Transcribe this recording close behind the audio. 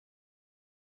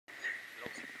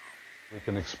We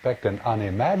can expect an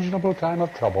unimaginable time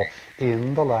of trouble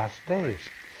in the last days,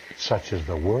 such as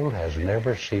the world has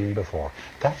never seen before.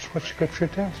 That's what Scripture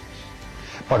tells us.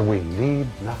 But we need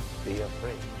not be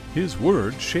afraid. His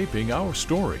word shaping our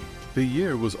story. The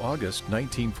year was August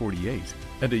 1948,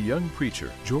 and a young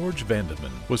preacher, George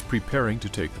Vandeman, was preparing to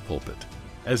take the pulpit.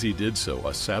 As he did so,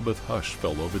 a Sabbath hush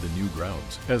fell over the new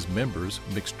grounds as members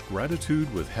mixed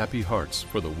gratitude with happy hearts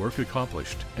for the work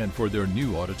accomplished and for their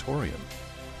new auditorium.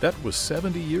 That was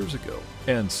 70 years ago,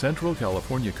 and Central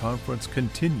California Conference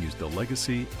continues the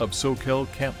legacy of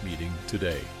Soquel Camp Meeting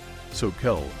today.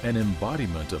 Soquel, an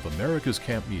embodiment of America's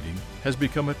camp meeting, has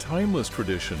become a timeless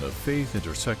tradition of faith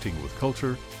intersecting with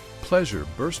culture, pleasure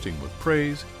bursting with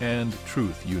praise, and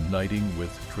truth uniting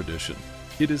with tradition.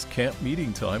 It is camp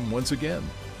meeting time once again.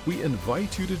 We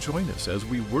invite you to join us as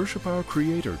we worship our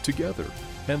Creator together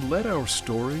and let our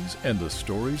stories and the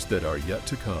stories that are yet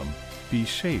to come be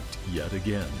shaped yet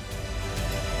again.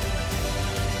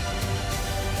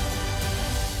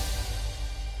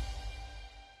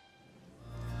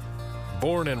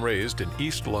 Born and raised in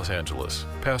East Los Angeles,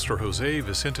 Pastor José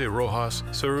Vicente Rojas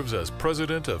serves as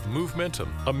president of Movementum,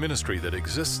 a ministry that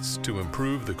exists to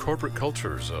improve the corporate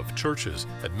cultures of churches,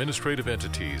 administrative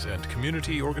entities, and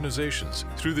community organizations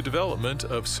through the development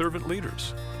of servant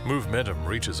leaders. Movementum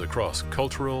reaches across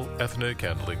cultural, ethnic,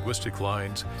 and linguistic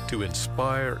lines to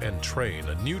inspire and train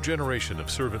a new generation of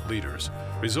servant leaders,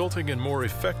 resulting in more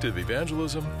effective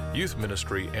evangelism, youth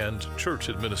ministry, and church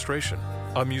administration.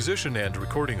 A musician and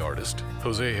recording artist,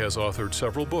 José has authored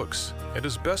several books and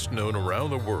is best known around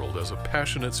the world as a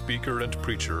passionate speaker and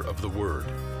preacher of the Word.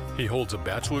 He holds a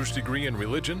bachelor's degree in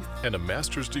religion and a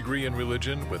master's degree in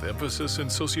religion with emphasis in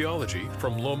sociology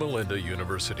from Loma Linda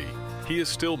University. He is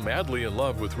still madly in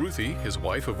love with Ruthie, his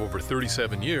wife of over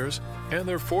 37 years, and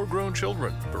their 4 grown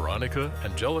children, Veronica,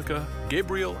 Angelica,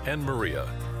 Gabriel, and Maria.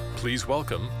 Please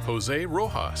welcome José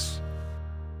Rojas.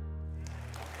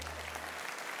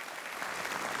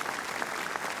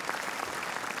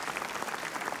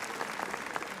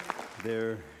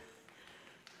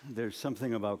 There's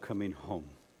something about coming home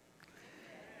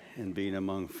and being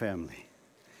among family.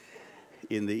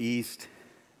 In the East,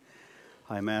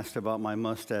 I'm asked about my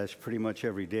mustache pretty much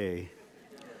every day.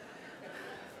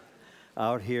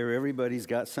 Out here, everybody's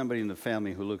got somebody in the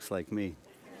family who looks like me.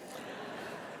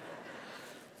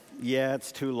 Yeah,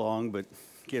 it's too long, but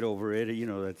get over it. You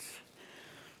know,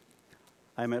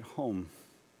 I'm at home.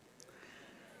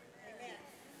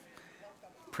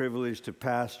 Privileged to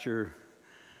pastor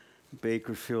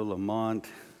Bakersfield, Lamont,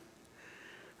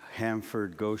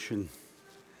 Hanford, Goshen,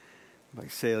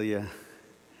 Visalia,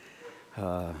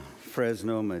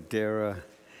 Fresno, Madera.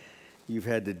 You've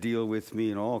had to deal with me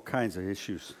in all kinds of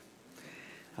issues.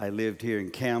 I lived here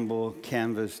in Campbell,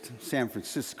 canvassed San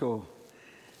Francisco,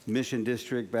 Mission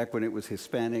District, back when it was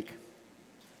Hispanic.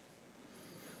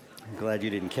 I'm glad you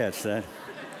didn't catch that.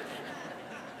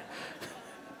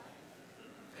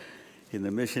 In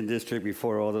the Mission District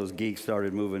before all those geeks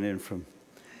started moving in from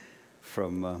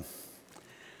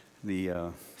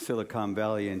the Silicon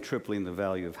Valley and tripling the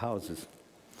value of houses.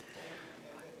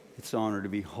 It's an honor to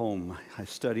be home. I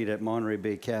studied at Monterey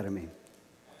Bay Academy.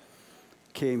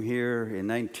 Came here in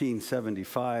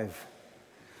 1975.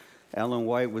 Ellen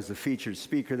White was the featured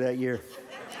speaker that year.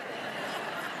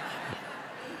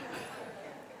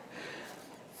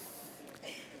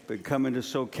 Been coming to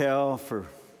Soquel for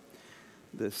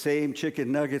the same chicken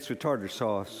nuggets with tartar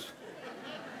sauce.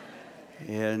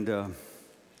 And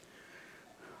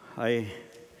I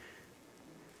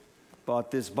bought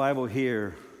this Bible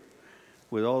here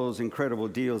with all those incredible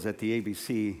deals at the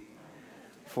ABC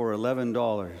for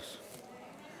 $11.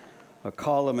 A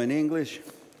column in English,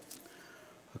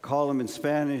 a column in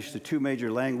Spanish, the 2 major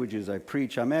languages I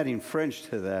preach. I'm adding French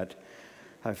to that.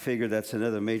 I figure that's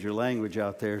another major language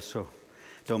out there, so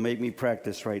don't make me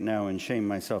practice right now and shame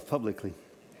myself publicly.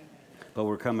 But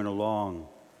we're coming along.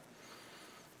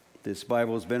 This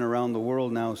Bible's been around the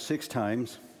world now 6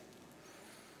 times,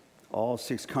 all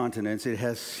 6 continents. It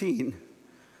has seen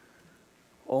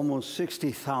almost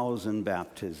 60,000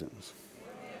 baptisms.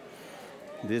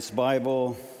 This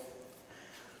Bible,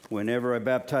 whenever I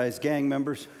baptize gang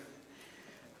members,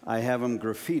 I have them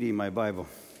graffiti my Bible.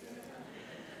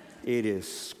 It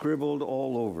is scribbled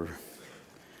all over.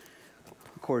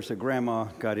 Of course, a grandma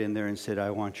got in there and said,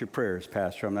 "I want your prayers,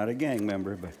 Pastor. I'm not a gang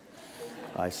member, but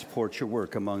I support your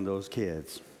work among those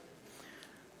kids."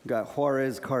 Got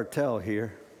Juarez cartel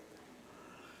here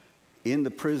in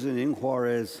the prison in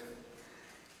Juarez,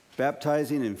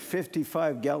 baptizing in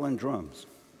 55-gallon drums.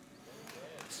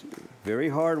 It's very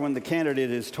hard when the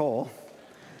candidate is tall.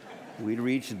 We'd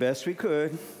reach the best we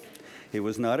could. It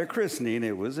was not a christening,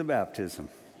 it was a baptism.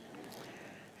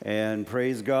 And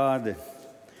praise God that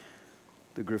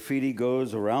the graffiti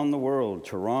goes around the world.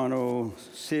 Toronto,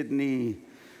 Sydney,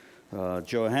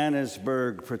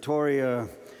 Johannesburg, Pretoria,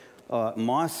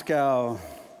 Moscow,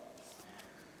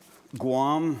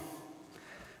 Guam,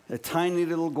 a tiny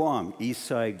little Guam, East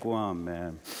Side Guam,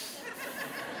 man.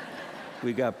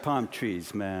 We got palm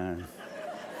trees, man.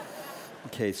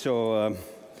 Okay, so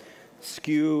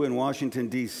Skew in Washington,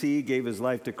 D.C. gave his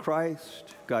life to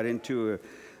Christ, got into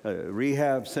a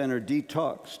rehab center,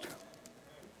 detoxed.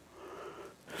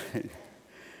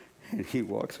 And he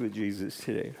walks with Jesus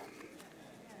today.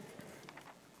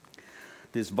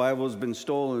 This Bible's been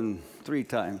stolen 3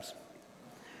 times.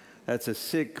 That's a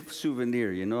sick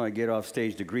souvenir. You know, I get off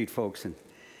stage to greet folks,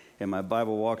 and my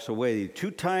Bible walks away.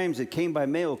 2 times it came by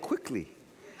mail quickly.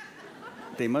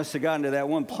 They must have gotten to that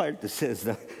one part that says,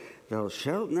 thou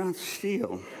shalt not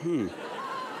steal.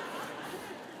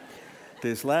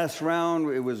 This last round,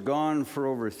 it was gone for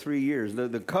over 3 years.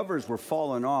 The covers were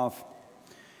falling off,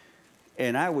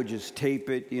 and I would just tape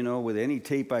it, you know, with any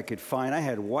tape I could find. I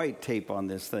had white tape on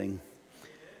this thing,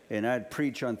 and I'd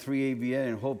preach on 3ABN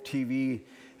and Hope TV,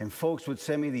 and folks would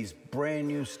send me these brand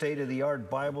new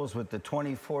state-of-the-art Bibles with the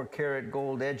 24-karat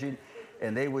gold edging,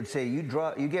 and they would say, you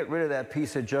get rid of that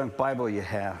piece of junk Bible you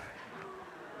have.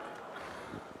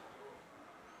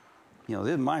 You know,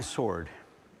 this is my sword.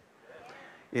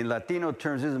 In Latino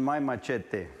terms, this is my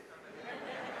machete.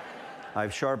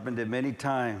 I've sharpened it many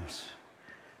times.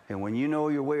 And when you know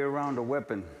your way around a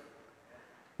weapon,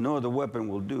 no other weapon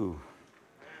will do.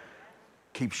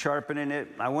 Keep sharpening it.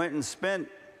 I went and spent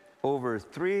over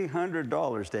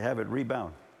 $300 to have it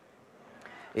rebound.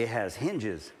 It has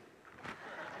hinges.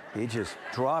 It just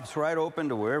drops right open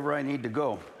to wherever I need to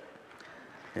go.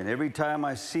 And every time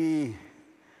I see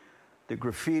the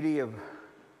graffiti of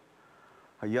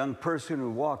a young person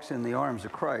who walks in the arms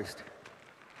of Christ,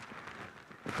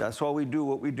 that's why we do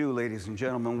what we do, ladies and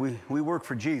gentlemen. We work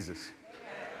for Jesus.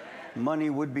 Money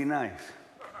would be nice.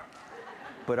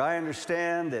 But I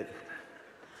understand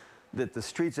that the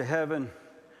streets of heaven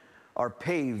are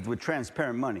paved with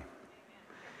transparent money.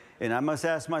 And I must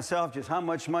ask myself, just how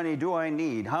much money do I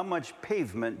need? How much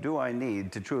pavement do I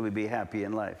need to truly be happy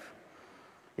in life?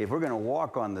 If we're going to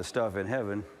walk on the stuff in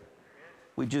heaven,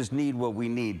 we just need what we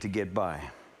need to get by,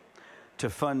 to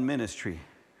fund ministry,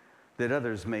 that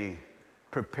others may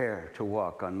prepare to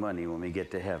walk on money when we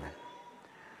get to heaven.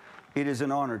 It is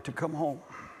an honor to come home.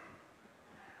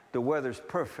 The weather's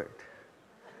perfect.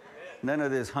 None of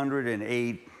this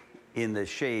 108 in the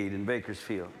shade in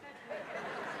Bakersfield.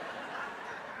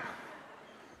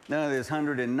 None of this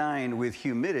 109 with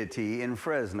humidity in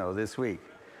Fresno this week.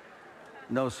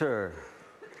 No, sir.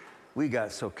 We got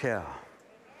Soquel.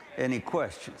 Any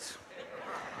questions?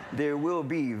 There will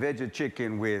be veggie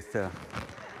chicken with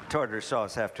tartar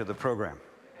sauce after the program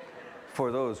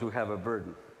for those who have a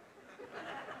burden.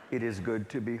 It is good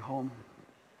to be home.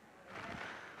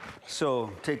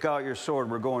 So take out your sword.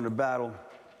 We're going to battle.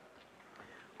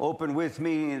 Open with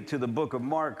me to the book of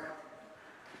Mark,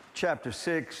 chapter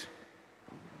 6.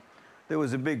 There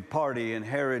was a big party, and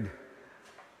Herod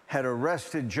had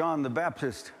arrested John the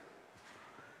Baptist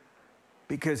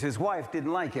because his wife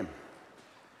didn't like him.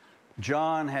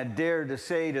 John had dared to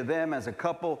say to them as a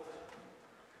couple,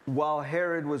 while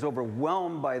Herod was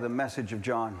overwhelmed by the message of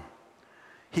John,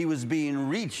 he was being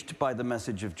reached by the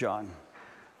message of John.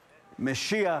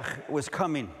 Mashiach was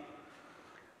coming,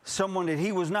 someone that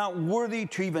he was not worthy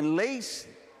to even lace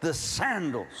the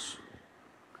sandals.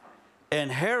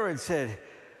 And Herod said,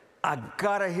 I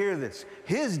gotta hear this.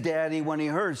 His daddy, when he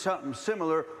heard something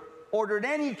similar, ordered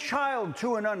any child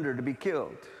 2 and under to be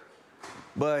killed.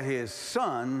 But his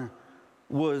son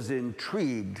was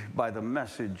intrigued by the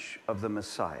message of the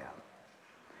Messiah.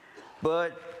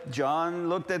 But John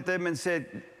looked at them and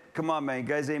said, come on, man, you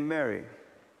guys ain't married.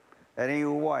 That ain't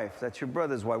your wife. That's your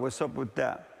brother's wife. What's up with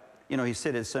that? You know, he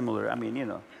said it similar. I mean, you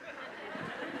know.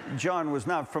 John was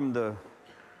not from the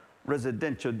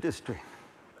residential district.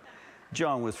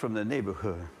 John was from the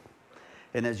neighborhood.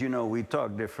 And as you know, we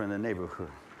talk different in the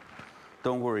neighborhood.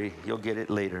 Don't worry, you'll get it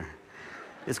later.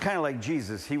 It's kind of like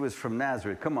Jesus. He was from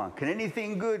Nazareth. Come on. Can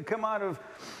anything good come out of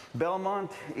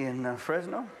Belmont in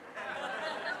Fresno?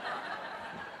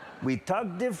 We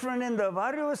talk different in the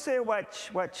barrio. Say, watch.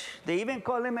 They even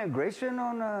call immigration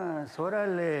on us.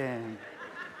 Orale.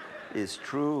 It's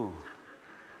true.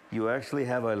 You actually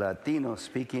have a Latino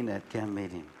speaking at camp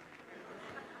meeting.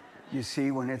 You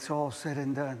see, when it's all said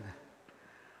and done,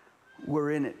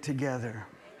 we're in it together.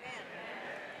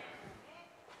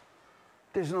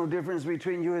 There's no difference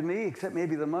between you and me, except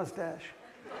maybe the mustache.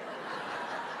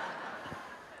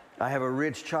 I have a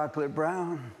rich chocolate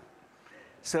brown.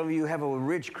 Some of you have a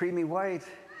rich creamy white.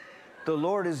 The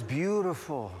Lord is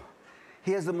beautiful.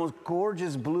 He has the most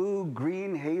gorgeous blue,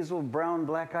 green, hazel, brown,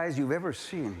 black eyes you've ever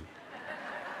seen.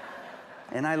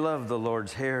 And I love the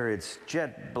Lord's hair. It's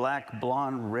jet black,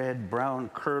 blonde, red, brown,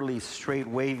 curly, straight,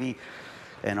 wavy.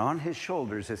 And on his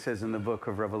shoulders, it says in the book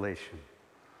of Revelation,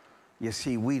 you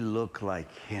see, we look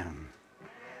like him.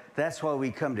 That's why we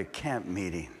come to camp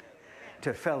meeting,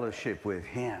 to fellowship with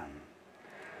him.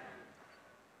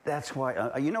 That's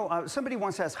why, somebody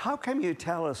once asked, how come you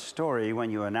tell a story when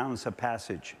you announce a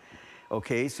passage?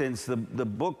 Okay, since the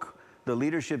book, The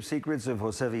Leadership Secrets of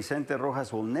José Vicente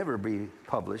Rojas, will never be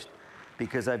published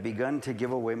because I've begun to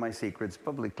give away my secrets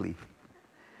publicly.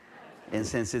 And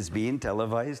since it's being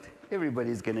televised,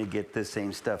 everybody's going to get the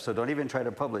same stuff. So don't even try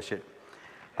to publish it.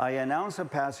 I announce a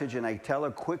passage and I tell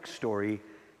a quick story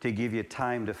to give you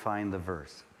time to find the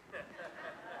verse.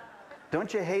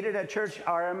 Don't you hate it at church?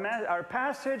 Our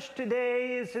passage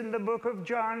today is in the book of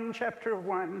John, chapter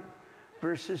 1,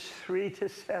 verses 3 to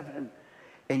 7.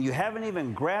 And you haven't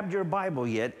even grabbed your Bible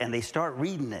yet, and they start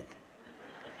reading it.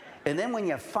 And then when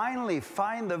you finally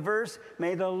find the verse,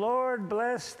 may the Lord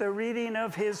bless the reading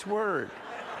of his word.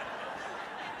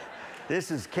 This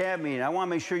is camp meeting. I want to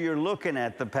make sure you're looking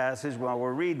at the passage while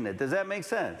we're reading it. Does that make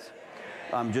sense?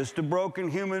 I'm just a broken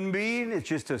human being. It's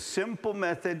just a simple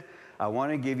method. I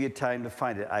want to give you time to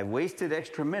find it. I wasted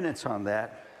extra minutes on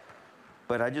that,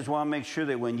 but I just want to make sure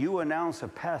that when you announce a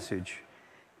passage,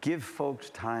 give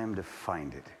folks time to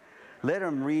find it. Let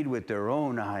them read with their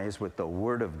own eyes what the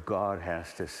Word of God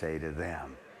has to say to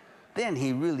them. Then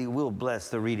he really will bless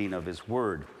the reading of his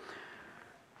word.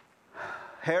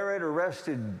 Herod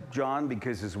arrested John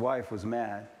because his wife was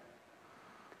mad.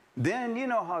 Then you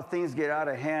know how things get out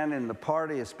of hand in the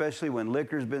party, especially when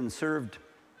liquor's been served.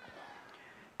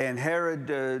 And Herod,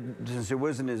 since it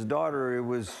wasn't his daughter, it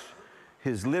was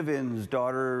his live-in's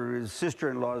daughter, his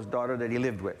sister-in-law's daughter that he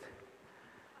lived with,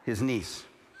 his niece.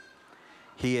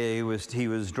 He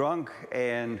was drunk,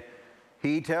 and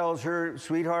he tells her,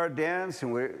 sweetheart, dance,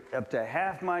 and we're up to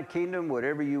half my kingdom,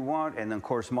 whatever you want. And then, of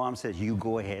course, Mom says, you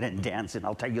go ahead and dance, and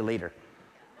I'll tell you later.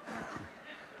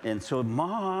 And so,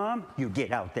 Mom, you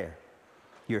get out there.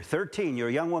 You're 13. You're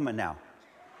a young woman now.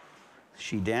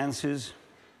 She dances.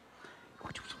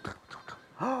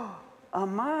 Oh,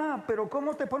 Amá, pero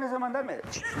 ¿cómo te pones a mandarme?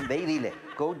 Ve, dile,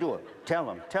 go do it.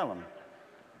 Tell him.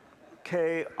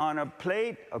 Okay, on a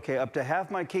plate, okay, up to half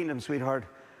my kingdom, sweetheart.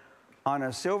 On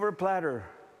a silver platter,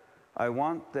 I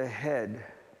want the head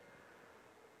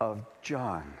of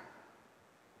John.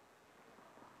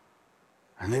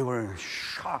 And they were in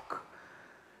shock.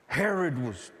 Herod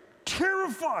was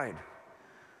terrified.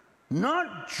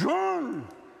 Not John.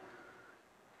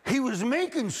 He was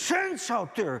making sense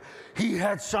out there. He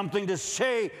had something to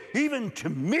say, even to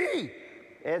me.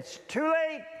 It's too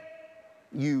late.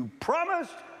 You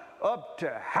promised up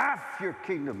to half your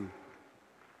kingdom.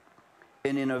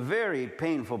 And in a very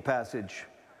painful passage,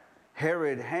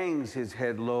 Herod hangs his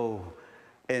head low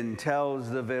and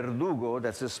tells the verdugo,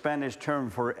 that's the Spanish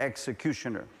term for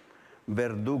executioner,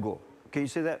 verdugo. Can you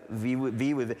say that? V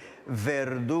with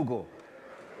verdugo.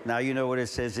 Now you know what it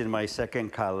says in my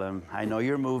second column. I know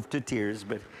you're moved to tears,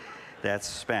 but that's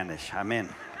Spanish. Amen.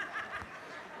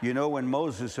 You know, when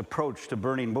Moses approached a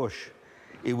burning bush,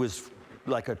 it was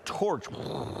like a torch.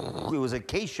 It was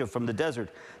acacia from the desert.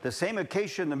 The same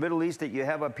acacia in the Middle East that you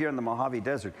have up here in the Mojave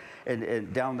Desert,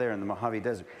 and down there in the Mojave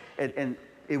Desert. And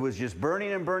it was just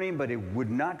burning and burning, but it would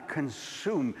not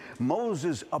consume.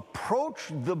 Moses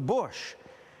approached the bush,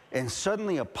 and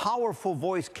suddenly a powerful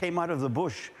voice came out of the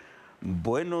bush.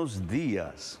 Buenos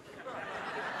dias.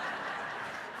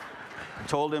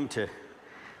 Told him to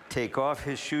take off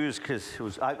his shoes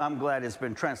because I'm glad it's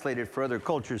been translated for other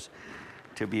cultures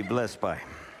to be blessed by.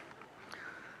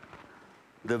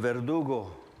 The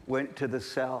verdugo went to the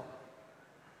cell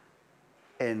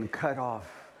and cut off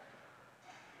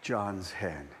John's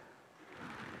head.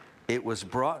 It was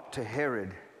brought to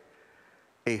Herod,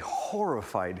 a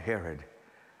horrified Herod,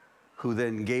 who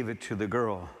then gave it to the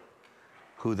girl,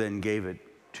 who then gave it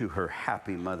to her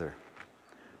happy mother.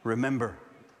 Remember,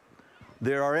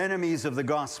 there are enemies of the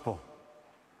gospel,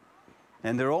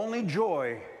 and their only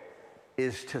joy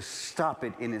is to stop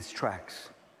it in its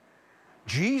tracks.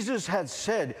 Jesus had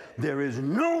said, there is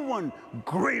no one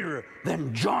greater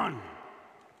than John.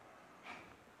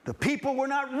 The people were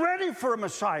not ready for a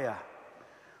Messiah,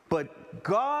 but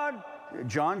God,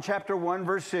 John chapter 1,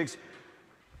 verse 6,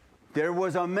 there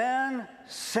was a man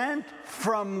sent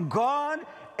from God,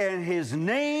 and his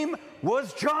name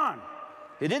was John.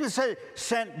 It didn't say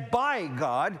sent by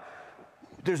God.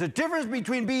 There's a difference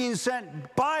between being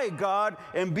sent by God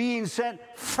and being sent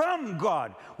from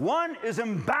God. One is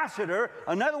ambassador,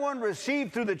 another one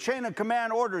received through the chain of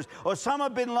command orders.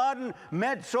 Osama bin Laden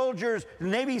met soldiers,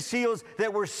 Navy SEALs,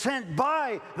 that were sent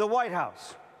by the White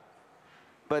House.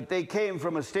 But they came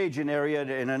from a staging area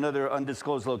in another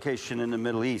undisclosed location in the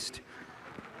Middle East.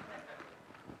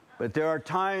 But there are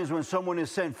times when someone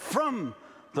is sent from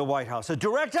the White House, a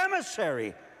direct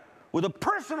emissary with a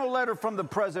personal letter from the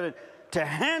president to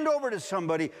hand over to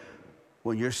somebody.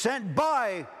 When you're sent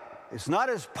by, it's not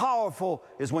as powerful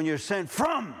as when you're sent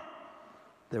from.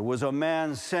 There was a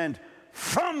man sent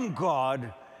from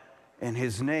God, and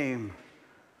his name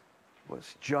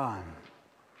was John.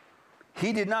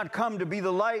 He did not come to be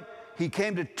the light. He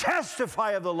came to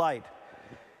testify of the light.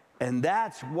 And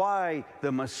that's why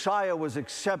the Messiah was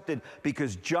accepted,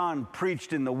 because John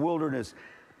preached in the wilderness,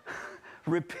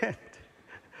 repent,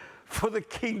 for the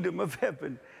kingdom of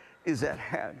heaven is at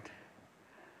hand.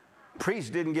 Priests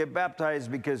didn't get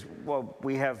baptized because, well,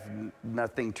 we have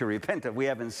nothing to repent of. We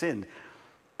haven't sinned.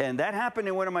 And that happened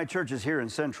in one of my churches here in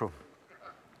Central.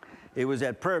 It was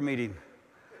at prayer meeting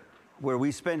where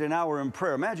we spent an hour in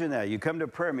prayer. Imagine that. You come to a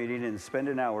prayer meeting and spend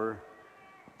an hour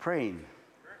praying.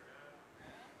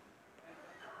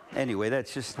 Anyway,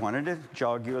 that's just wanted to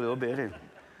jog you a little bit and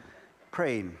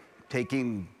praying,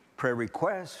 taking prayer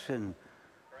requests and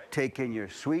taking your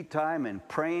sweet time and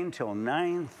praying till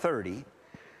 9:30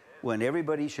 when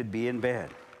everybody should be in bed.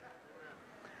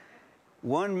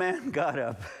 One man got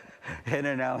up and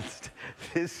announced,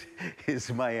 "This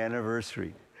is my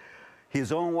anniversary."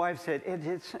 His own wife said,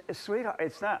 it's sweetheart,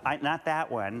 it's not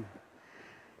that one.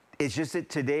 It's just that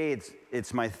today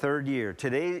it's my 3rd year.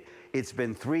 Today it's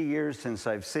been 3 years since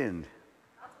I've sinned.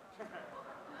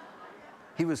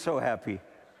 He was so happy.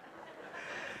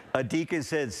 A deacon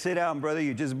said, "Sit down, brother,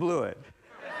 you just blew it."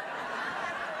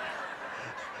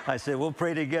 I said, "We'll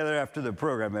pray together after the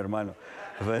program, hermano."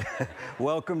 But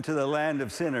welcome to the land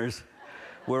of sinners,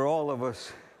 where all of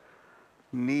us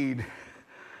need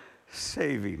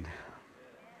saving.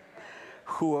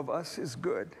 Who of us is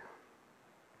good?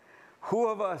 Who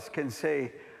of us can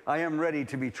say, "I am ready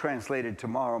to be translated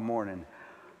tomorrow morning"?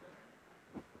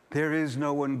 There is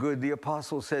no one good. The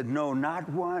apostle said, "No, not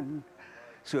one."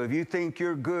 So if you think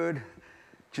you're good,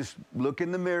 just look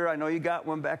in the mirror. I know you got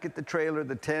one back at the trailer,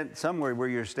 the tent, somewhere where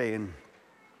you're staying.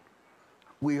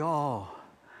 We all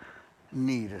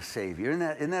need a Savior.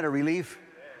 Isn't that a relief?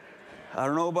 I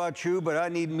don't know about you, but I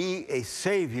need me a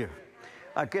Savior.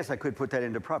 I guess I could put that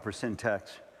into proper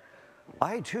syntax.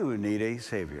 I too need a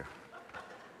Savior.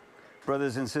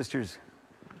 Brothers and sisters,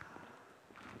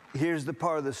 here's the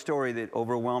part of the story that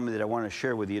overwhelmed me that I want to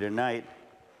share with you tonight.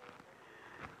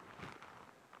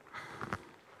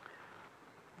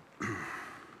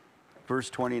 Verse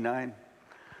 29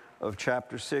 of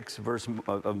chapter 6,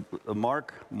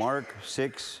 Mark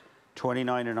 6,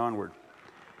 29 and onward.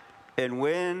 And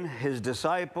when his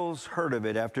disciples heard of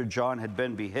it after John had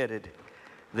been beheaded,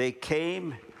 they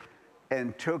came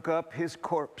and took up his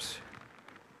corpse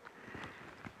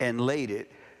and laid it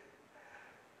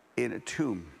in a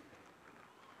tomb.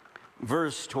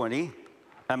 Verse 30,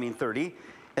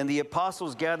 and the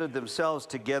apostles gathered themselves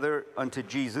together unto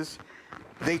Jesus.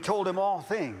 They told him all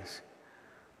things.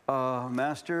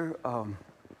 Master,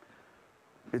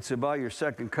 it's about your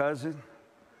second cousin.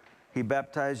 He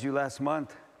baptized you last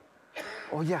month.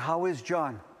 Oh yeah, how is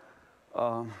John?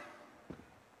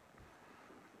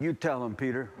 You tell him,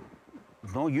 Peter.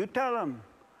 No, you tell him.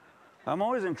 I'm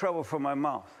always in trouble for my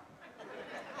mouth.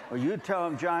 Or you tell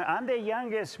him, John, I'm the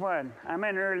youngest one. I'm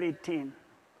an early teen.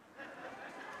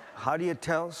 How do you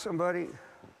tell somebody?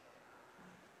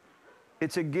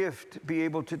 It's a gift to be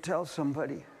able to tell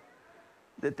somebody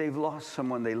that they've lost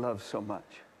someone they love so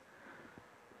much.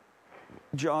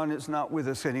 John is not with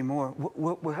us anymore.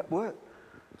 What?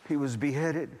 He was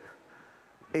beheaded.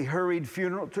 A hurried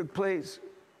funeral took place.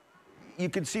 You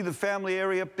could see the family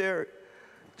area up there.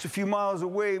 It's a few miles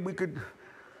away.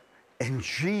 And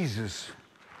Jesus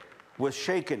was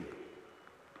shaken.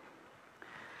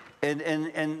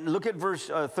 And look at verse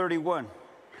 31.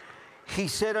 He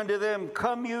said unto them,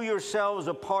 "Come you yourselves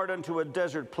apart unto a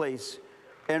desert place,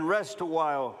 and rest a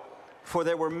while. For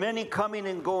there were many coming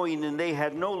and going, and they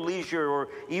had no leisure, or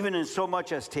even in so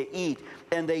much as to eat.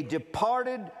 And they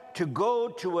departed to go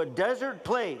to a desert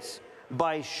place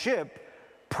by ship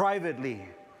privately."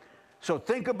 So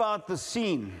think about the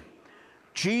scene.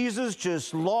 Jesus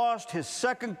just lost his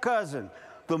second cousin,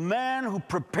 the man who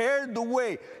prepared the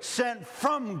way, sent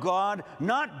from God,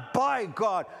 not by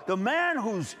God. The man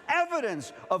whose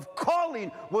evidence of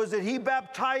calling was that he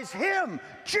baptized him,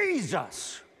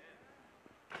 Jesus.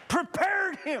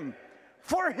 Prepared him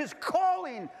for his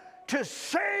calling to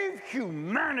save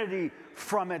humanity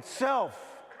from itself.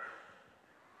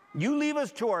 You leave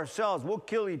us to ourselves, we'll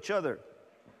kill each other.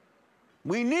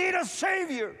 We need a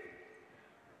Savior.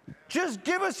 Just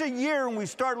give us a year and we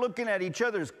start looking at each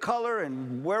other's color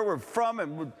and where we're from.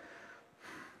 And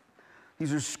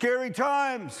these are scary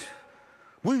times.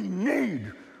 We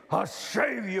need a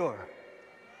Savior.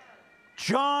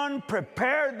 John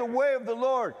prepared the way of the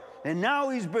Lord, and now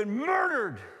he's been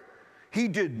murdered. He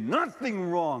did nothing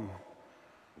wrong.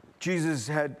 Jesus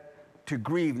had to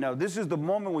grieve. Now, this is the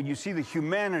moment when you see the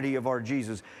humanity of our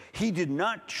Jesus. He did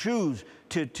not choose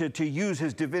to use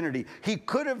his divinity. He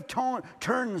could have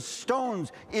turned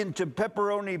stones into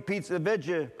pepperoni pizza,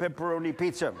 veggie pepperoni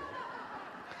pizza.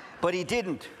 But he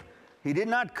didn't. He did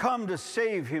not come to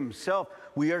save himself.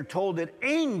 We are told that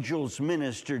angels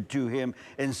ministered to him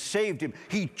and saved him.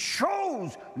 He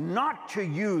chose not to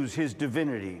use his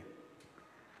divinity.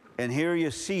 And here you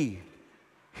see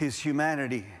his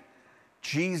humanity.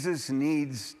 Jesus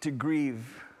needs to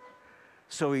grieve.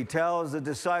 So he tells the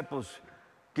disciples,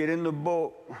 get in the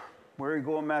boat. Where are you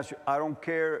going, Master? I don't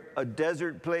care. A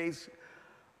desert place.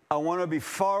 I want to be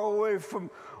far away from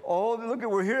all. Look,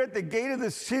 we're here at the gate of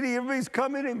the city. Everybody's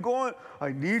coming and going.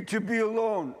 I need to be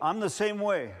alone. I'm the same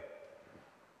way.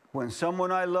 When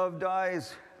someone I love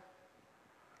dies,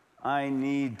 I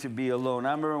need to be alone.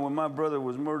 I remember when my brother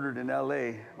was murdered in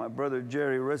L.A., my brother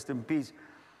Jerry, rest in peace,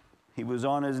 he was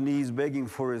on his knees begging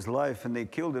for his life, and they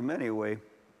killed him anyway.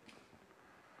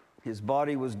 His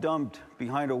body was dumped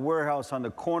behind a warehouse on the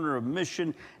corner of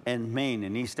Mission and Main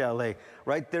in East L.A.,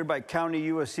 right there by County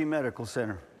USC Medical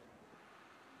Center.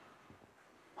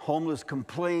 Homeless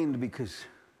complained because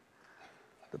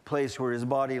the place where his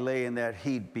body lay in that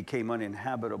heat became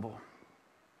uninhabitable.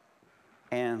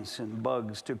 Ants and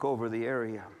bugs took over the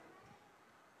area.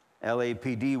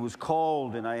 LAPD was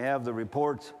called, and I have the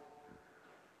reports.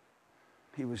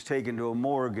 He was taken to a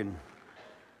morgue, and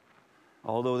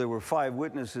although there were 5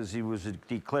 witnesses, he was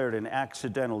declared an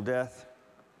accidental death.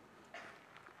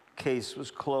 Case was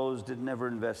closed and never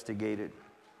investigated.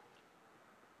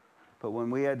 But when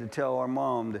we had to tell our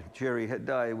mom that Jerry had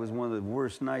died, it was one of the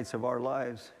worst nights of our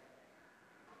lives.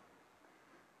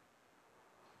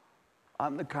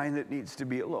 I'm the kind that needs to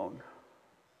be alone.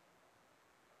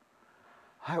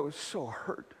 I was so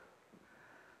hurt.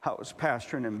 I was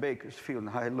pastoring in Bakersfield, and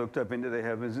I looked up into the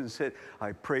heavens and said,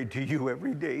 I prayed to you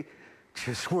every day.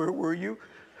 Just where were you?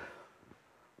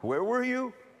 Where were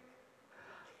you?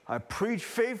 I preach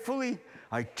faithfully.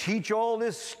 I teach all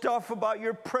this stuff about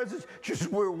your presence.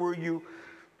 Just where were you?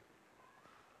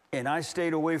 And I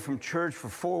stayed away from church for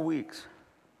 4 weeks.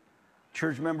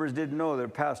 Church members didn't know their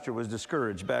pastor was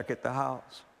discouraged back at the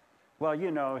house. Well,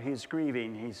 you know, he's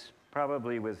grieving. He's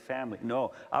probably with family.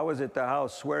 No, I was at the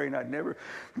house swearing I'd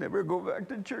never go back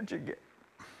to church again.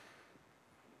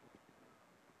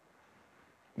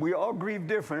 We all grieve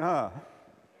different, huh?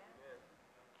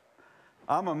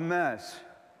 I'm a mess.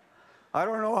 I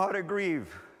don't know how to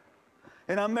grieve.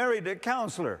 And I'm married to a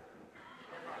counselor.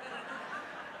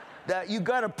 That you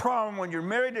got a problem when you're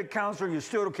married to a counselor and you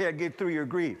still can't get through your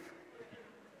grief.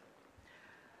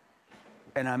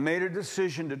 And I made a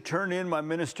decision to turn in my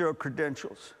ministerial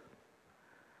credentials,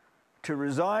 to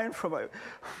resign from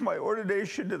my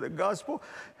ordination to the gospel,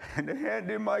 and to hand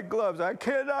in my gloves. I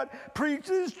cannot preach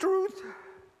this truth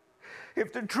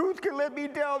if the truth can let me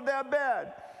down that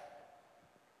bad.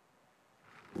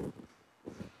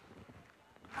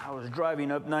 I was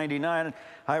driving up 99, and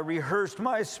I rehearsed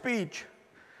my speech.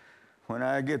 When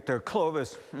I get to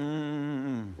Clovis,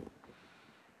 in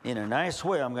a nice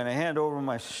way, I'm going to hand over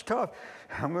my stuff.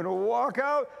 I'm going to walk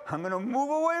out. I'm going to move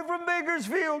away from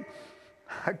Bakersfield.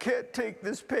 I can't take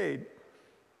this pain.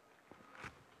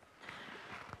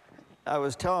 I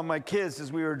was telling my kids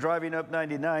as we were driving up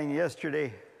 99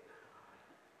 yesterday,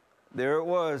 there it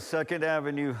was, 2nd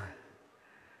Avenue.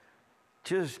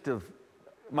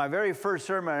 My very first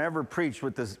sermon I ever preached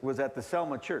was at the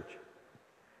Selma Church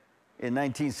in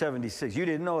 1976. You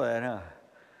didn't know that, huh?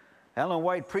 Ellen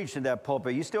White preached in that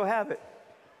pulpit. You still have it.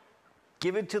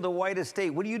 Give it to the White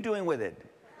estate. What are you doing with it?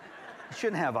 You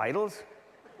shouldn't have idols.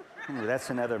 Anyway, that's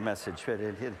another message.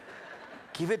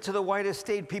 Give it to the White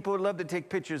estate. People would love to take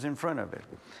pictures in front of it.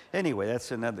 Anyway,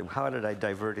 that's another. How did I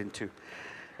divert into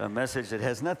a message that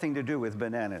has nothing to do with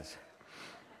bananas?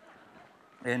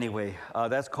 Anyway,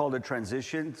 that's called a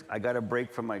transition. I got a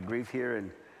break from my grief here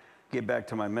and get back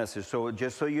to my message. So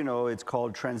just so you know, it's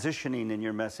called transitioning in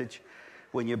your message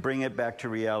when you bring it back to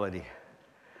reality.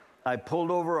 I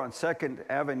pulled over on 2nd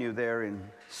Avenue there in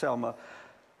Selma,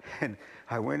 and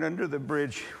I went under the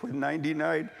bridge with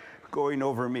 99 going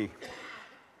over me.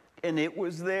 And it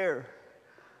was there.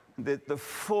 that the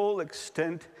full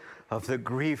extent of the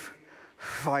grief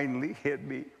finally hit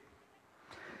me.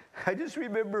 I just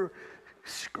remember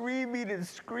screaming and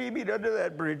screaming under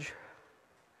that bridge,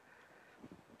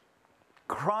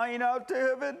 crying out to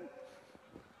heaven,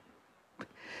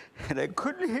 and I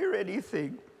couldn't hear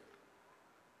anything.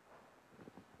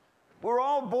 We're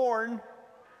all born,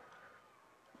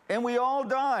 and we all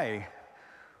die.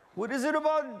 What is it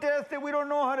about death that we don't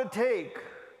know how to take?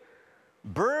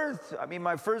 Birth, I mean,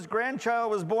 my first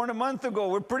grandchild was born a month ago.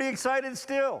 We're pretty excited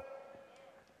still.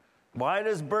 Why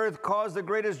does birth cause the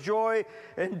greatest joy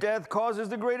and death causes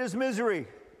the greatest misery?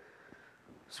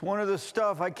 It's one of the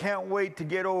stuff I can't wait to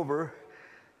get over.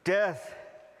 Death,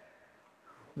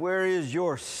 where is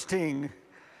your sting?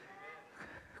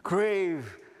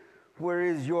 Grave, where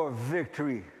is your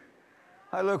victory?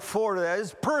 I look forward to that.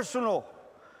 It's personal.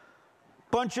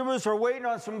 Bunch of us are waiting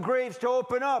on some graves to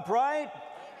open up, right?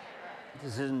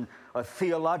 This isn't a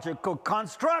theological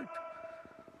construct.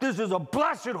 This is a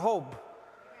blessed hope.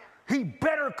 He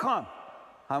better come.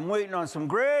 I'm waiting on some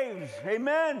graves.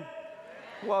 Amen.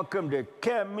 Welcome to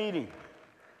Camp Meeting,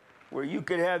 where you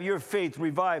could have your faith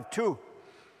revived too.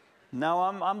 Now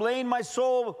I'm laying my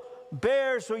soul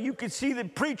bare so you can see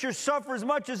that preachers suffer as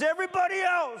much as everybody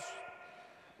else.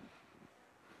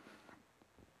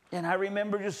 And I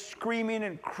remember just screaming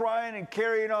and crying and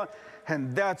carrying on,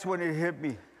 and that's when it hit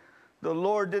me. The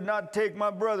Lord did not take my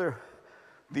brother.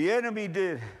 The enemy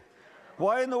did.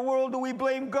 Why in the world do we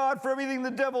blame God for everything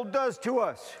the devil does to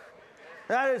us?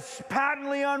 That is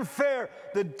patently unfair.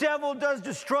 The devil does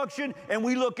destruction, and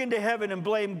we look into heaven and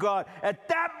blame God. At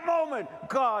that moment,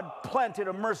 God planted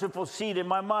a merciful seed in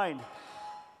my mind.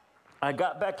 I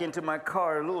got back into my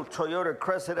car, a little Toyota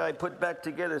Cressida I put back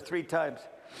together 3 times.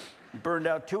 Burned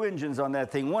out 2 engines on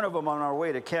that thing, one of them on our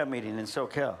way to camp meeting in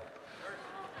Soquel.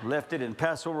 Left it in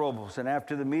Paso Robles, and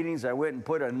after the meetings, I went and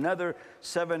put another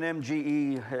 7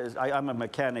 MGE. I'm a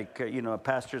mechanic,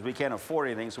 pastors, we can't afford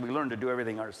anything, so we learn to do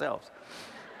everything ourselves.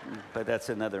 But that's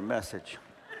another message.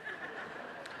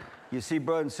 You see,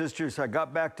 brothers and sisters, I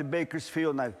got back to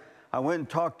Bakersfield, and I went and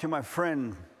talked to my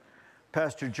friend,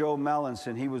 Pastor Joe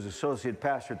Mallinson. He was associate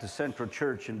pastor at the Central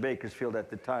Church in Bakersfield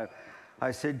at the time. I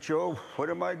said, Joe,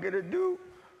 what am I going to do?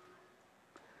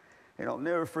 And I'll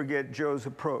never forget Joe's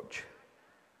approach.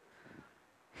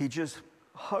 He just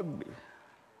hugged me.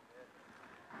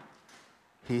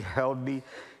 He held me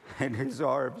in his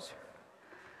arms.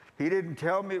 He didn't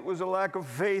tell me it was a lack of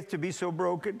faith to be so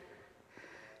broken.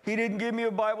 He didn't give me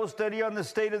a Bible study on the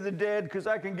state of the dead, because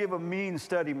I can give a mean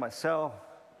study myself.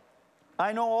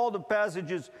 I know all the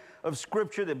passages of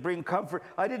Scripture that bring comfort.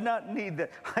 I did not need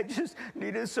that. I just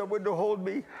needed someone to hold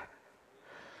me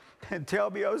and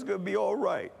tell me I was going to be all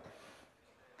right.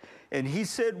 And he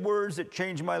said words that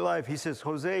changed my life. He says,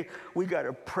 Jose, we got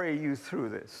to pray you through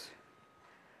this.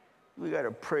 We got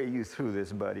to pray you through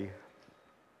this, buddy.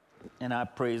 And I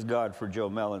praise God for Joe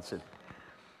Mallinson,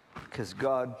 because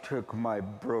God took my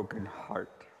broken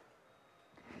heart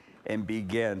and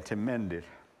began to mend it.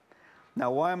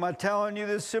 Now, why am I telling you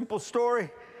this simple story?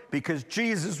 Because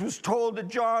Jesus was told that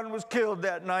John was killed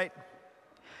that night,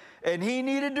 and he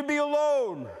needed to be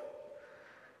alone.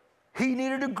 He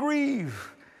needed to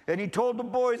grieve. And he told the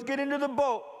boys, get into the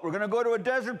boat. We're going to go to a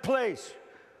desert place.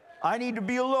 I need to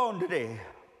be alone today.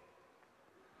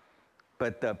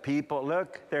 But the people,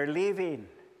 look, they're leaving.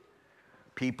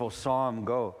 People saw him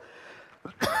go.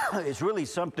 It's really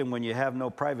something when you have no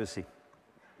privacy.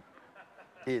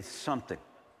 It's something.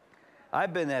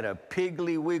 I've been at a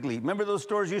Piggly Wiggly. Remember those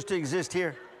stores used to exist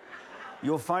here?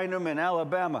 You'll find them in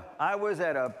Alabama. I was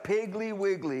at a Piggly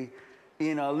Wiggly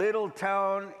in a little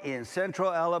town in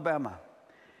central Alabama.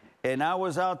 And I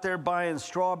was out there buying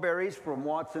strawberries from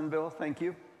Watsonville, thank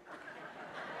you.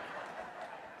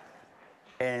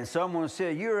 And someone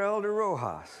said, you're Elder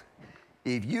Rojas.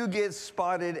 If you get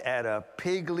spotted at a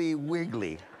Piggly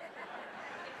Wiggly,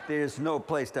 there's no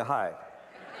place to hide.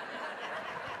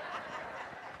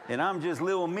 And I'm just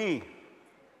little me.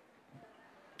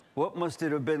 What must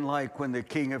it have been like when the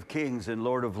King of Kings and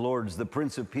Lord of Lords, the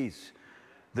Prince of Peace,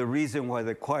 the reason why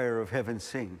the choir of heaven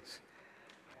sings,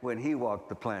 when he walked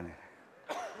the planet?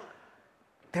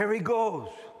 There he goes.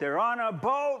 They're on a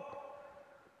boat.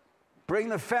 Bring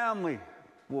the family.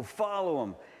 We'll follow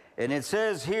them. And it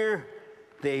says here,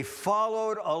 they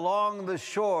followed along the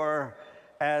shore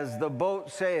as the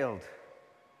boat sailed.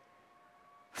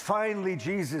 Finally,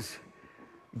 Jesus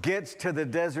gets to the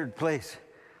desert place.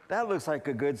 That looks like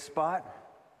a good spot.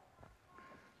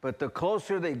 But the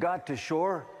closer they got to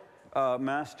shore,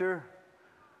 Master,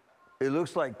 it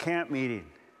looks like camp meeting.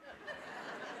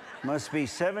 Must be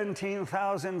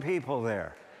 17,000 people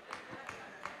there.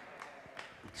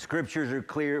 Scriptures are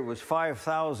clear. It was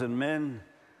 5,000 men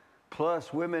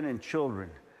plus women and children.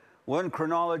 One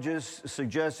chronologist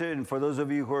suggested, and for those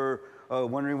of you who are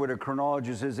wondering what a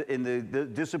chronologist is, in the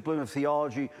discipline of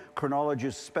theology,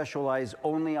 chronologists specialize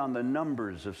only on the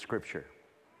numbers of Scripture.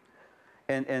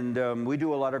 And we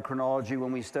do a lot of chronology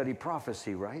when we study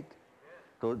prophecy, right?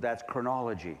 So that's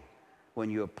chronology, when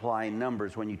you apply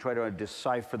numbers, when you try to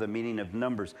decipher the meaning of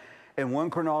numbers. And one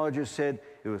chronologist said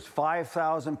it was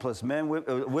 5,000 plus men,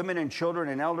 women and children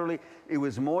and elderly. It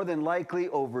was more than likely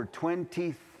over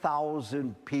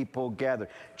 20,000 people gathered.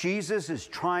 Jesus is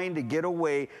trying to get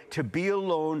away, to be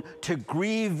alone, to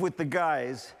grieve with the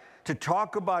guys, to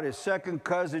talk about his second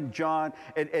cousin John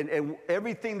and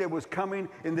everything that was coming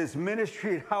in this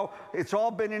ministry and how it's all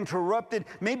been interrupted.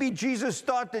 Maybe Jesus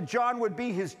thought that John would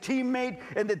be his teammate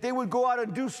and that they would go out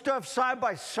and do stuff side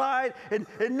by side, and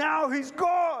now he's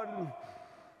gone.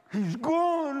 He's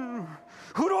gone.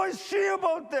 Who do I see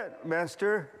about that?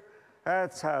 Master,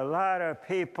 that's a lot of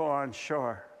people on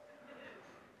shore.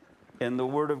 And the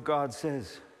Word of God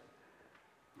says,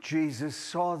 Jesus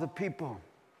saw the people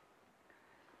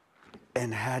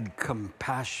and had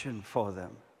compassion for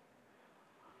them.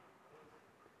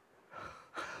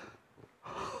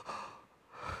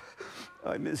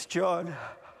 I miss John.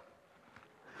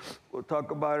 We'll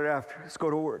talk about it after. Let's go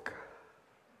to work.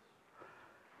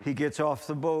 He gets off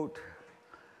the boat.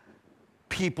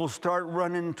 People start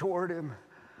running toward him.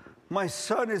 My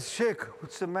son is sick.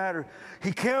 What's the matter?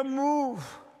 He can't move.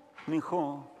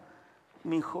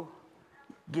 Mijo,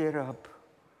 get up.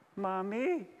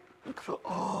 Mommy.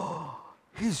 Oh,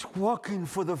 he's walking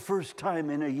for the first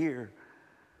time in a year.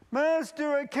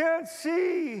 Master, I can't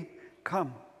see.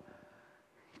 Come.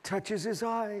 He touches his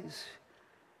eyes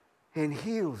and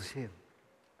heals him.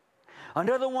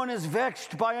 Another one is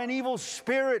vexed by an evil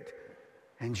spirit.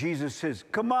 And Jesus says,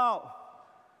 come out.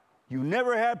 You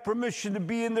never had permission to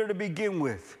be in there to begin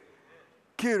with.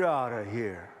 Get out of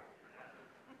here.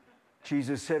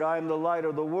 Jesus said, I am the light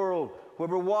of the world.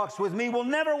 Whoever walks with me will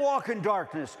never walk in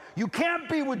darkness. You can't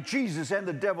be with Jesus and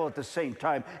the devil at the same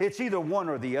time. It's either one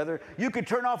or the other. You could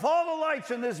turn off all the lights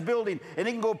in this building and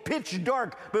it can go pitch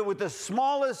dark, but with the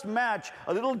smallest match,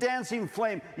 a little dancing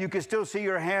flame, you can still see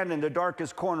your hand in the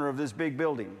darkest corner of this big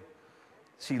building.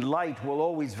 See, light will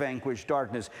always vanquish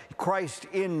darkness. Christ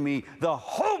in me, the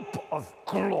hope of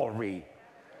glory.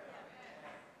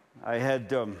 I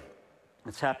had,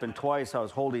 it's happened twice. I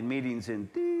was holding meetings in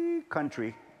the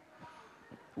country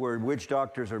where witch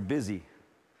doctors are busy.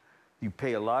 You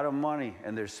pay a lot of money,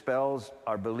 and their spells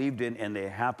are believed in, and they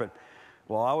happen.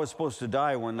 Well, I was supposed to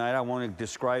die one night. I want to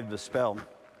describe the spell.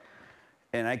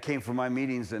 And I came for my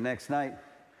meetings the next night,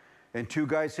 and two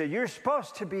guys said, you're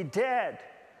supposed to be dead.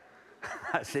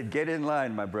 I said, get in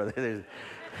line, my brother.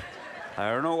 I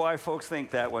don't know why folks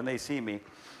think that when they see me,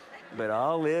 but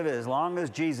I'll live as long as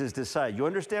Jesus decides. You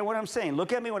understand what I'm saying?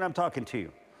 Look at me when I'm talking to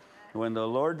you. When the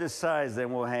Lord decides,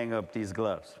 then we'll hang up these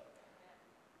gloves.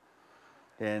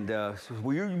 And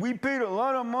we paid a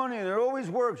lot of money, and it always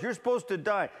works. You're supposed to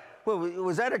die. Well,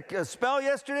 was that a spell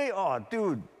yesterday? Oh,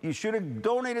 dude, you should have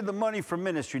donated the money for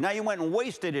ministry. Now you went and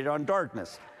wasted it on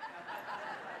darkness.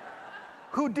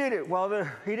 Who did it? Well,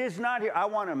 he is not here. I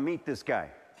want to meet this guy.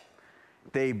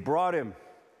 They brought him.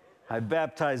 I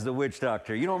baptized the witch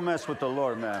doctor. You don't mess with the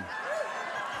Lord, man.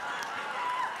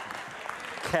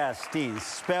 Casting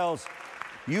spells.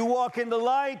 You walk in the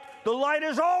light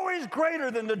is always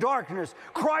greater than the darkness.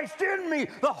 Christ in me,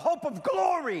 the hope of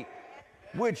glory.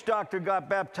 Witch doctor got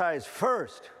baptized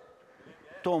first.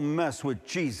 Don't mess with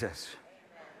Jesus.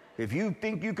 If you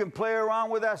think you can play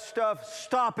around with that stuff,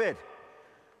 stop it.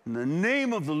 In the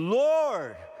name of the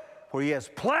Lord, for he has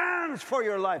plans for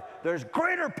your life. There's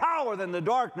greater power than the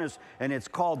darkness, and it's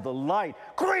called the light.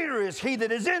 Greater is he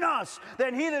that is in us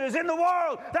than he that is in the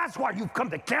world. That's why you've come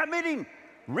to camp meeting.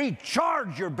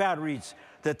 Recharge your batteries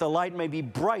that the light may be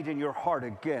bright in your heart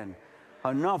again.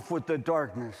 Enough with the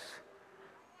darkness.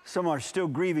 Some are still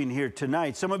grieving here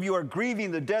tonight. Some of you are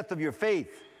grieving the death of your faith.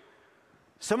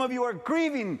 Some of you are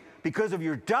grieving because of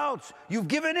your doubts. You've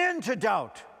given in to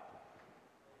doubt.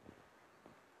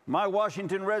 My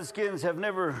Washington Redskins have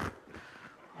never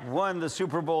won the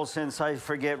Super Bowl since I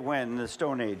forget when, in the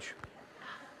Stone Age.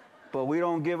 But we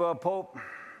don't give up hope.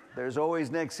 There's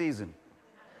always next season.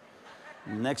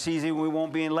 Next season we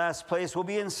won't be in last place, we'll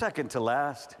be in second to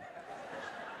last.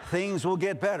 Things will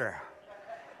get better.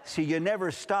 See, you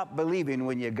never stop believing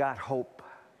when you got hope.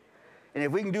 And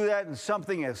if we can do that in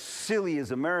something as silly as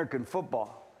American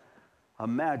football,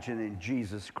 imagine in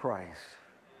Jesus Christ.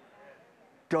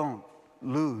 Don't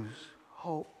lose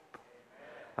hope.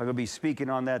 I'm going to be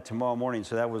speaking on that tomorrow morning,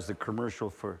 so that was the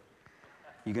commercial for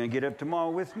You going to get up tomorrow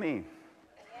with me?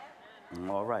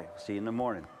 All right. See you in the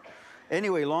morning.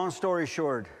 Anyway, long story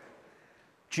short,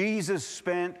 Jesus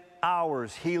spent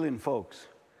hours healing folks.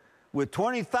 With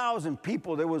 20,000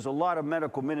 people, there was a lot of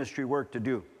medical ministry work to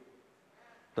do.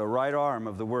 The right arm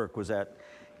of the work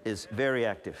is very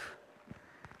active.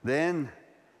 Then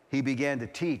he began to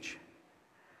teach.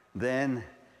 Then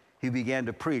he began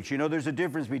to preach. You know, there's a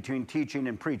difference between teaching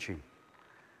and preaching.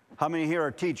 How many here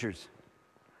are teachers?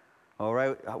 All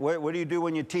right. What do you do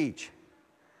when you teach?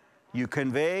 You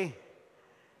convey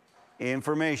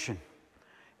information.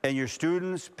 And your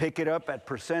students pick it up at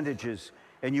percentages.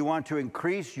 And you want to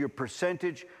increase your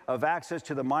percentage of access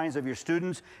to the minds of your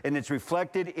students, and it's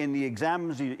reflected in the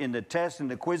exams, in the tests, and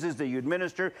the quizzes that you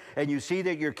administer, and you see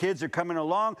that your kids are coming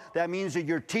along. That means that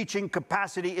your teaching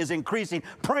capacity is increasing.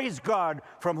 Praise God,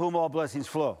 from whom all blessings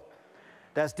flow.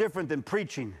 That's different than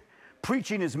preaching.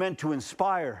 Preaching is meant to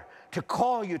inspire, to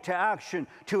call you to action,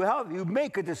 to help you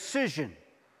make a decision.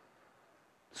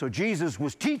 So Jesus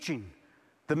was teaching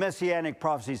the messianic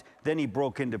prophecies, then he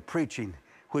broke into preaching,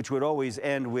 which would always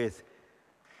end with,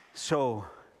 so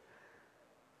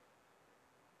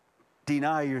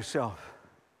deny yourself,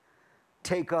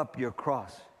 take up your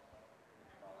cross,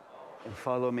 and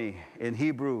follow me. In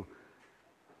Hebrew,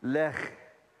 lech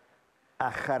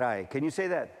acharai. Can you say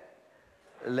that?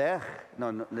 Lech,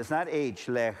 no, it's not H,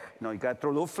 lech. No, you got to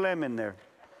throw a little phlegm in there.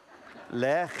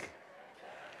 Lech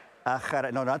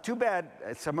acharai. No, not too bad.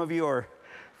 Some of you are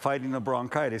fighting the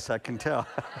bronchitis, I can tell.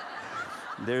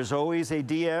 There's always a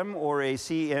DM or a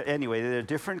C. Anyway, there are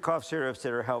different cough syrups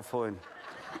that are helpful. In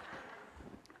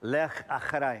Lech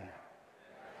acharai.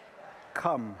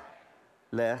 Come.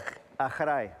 Lech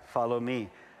acharai. Follow me.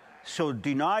 So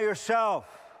deny yourself.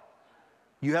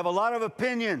 You have a lot of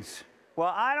opinions.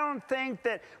 Well, I don't think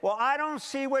that. Well, I don't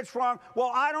see what's wrong.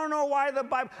 Well, I don't know why the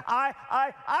Bible.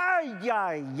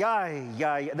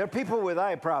 There are people with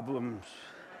eye problems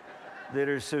that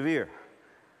are severe.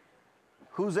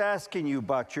 Who's asking you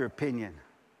about your opinion?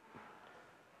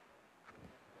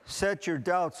 Set your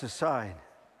doubts aside.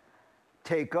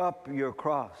 Take up your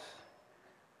cross.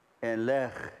 And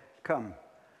lech, come,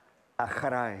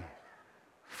 acharai,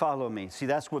 follow me. See,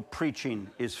 that's what preaching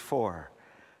is for.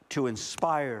 To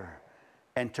inspire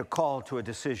and to call to a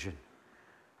decision.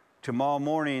 Tomorrow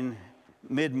morning,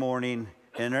 mid-morning,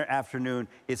 and afternoon,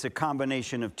 it's a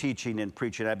combination of teaching and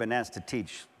preaching. I've been asked to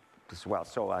teach as well,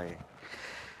 so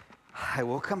I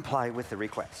will comply with the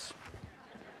request.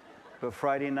 But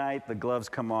Friday night, the gloves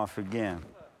come off again.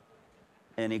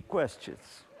 Any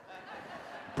questions?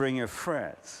 Bring your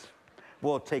friends.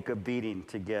 We'll take a beating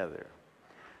together.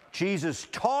 Jesus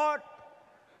taught,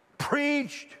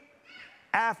 preached,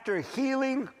 after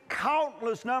healing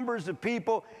countless numbers of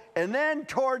people, and then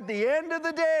toward the end of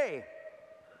the day,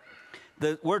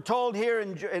 we're told here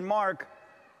in Mark,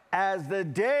 as the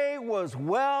day was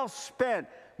well spent,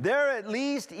 they're at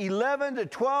least 11 to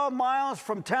 12 miles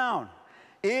from town.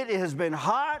 It has been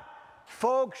hot.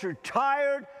 Folks are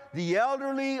tired. The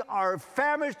elderly are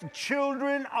famished.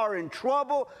 Children are in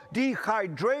trouble.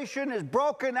 Dehydration is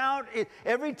broken out.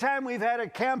 Every time we've had a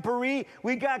camporee,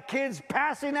 we got kids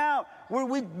passing out.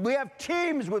 We have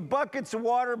teams with buckets of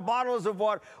water, bottles of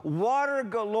water. Water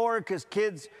galore because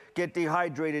kids get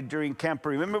dehydrated during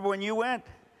camporee. Remember when you went?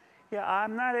 Yeah,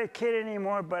 I'm not a kid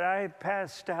anymore, but I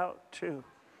passed out too.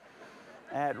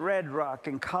 At Red Rock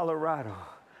in Colorado,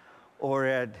 or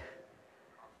at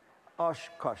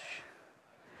Oshkosh.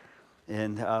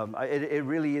 And it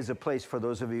really is a place for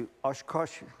those of you,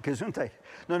 Oshkosh, Gesundheit.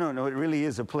 No, it really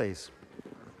is a place.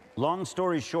 Long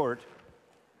story short,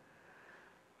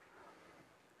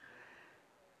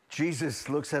 Jesus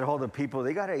looks at all the people,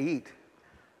 they got to eat.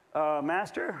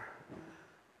 Master,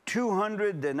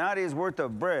 200 denarii worth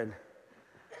of bread,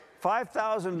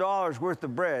 $5,000 worth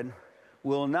of bread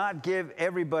will not give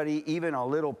everybody even a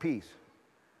little piece.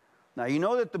 Now, you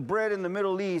know that the bread in the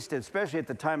Middle East, especially at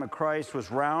the time of Christ,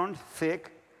 was round,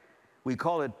 thick. We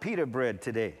call it pita bread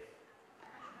today.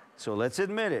 So let's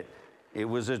admit it. It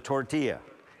was a tortilla.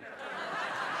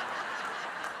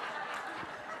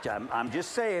 I'm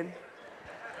just saying.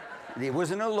 It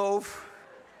wasn't a loaf.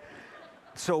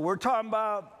 So we're talking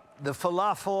about the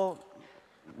falafel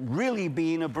really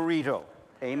being a burrito.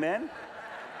 Amen?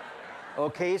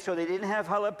 Okay, so they didn't have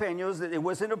jalapenos. It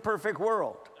wasn't a perfect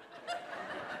world.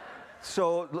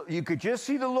 So you could just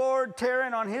see the Lord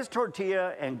tearing on his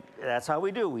tortilla, and that's how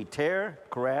we do. We tear,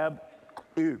 grab,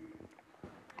 eat.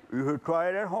 You could try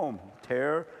it at home.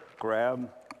 Tear,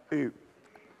 grab, eat.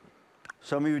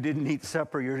 Some of you didn't eat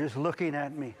supper. You're just looking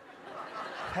at me.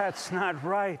 That's not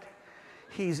right.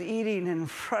 He's eating in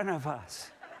front of us.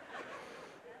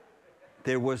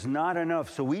 There was not enough.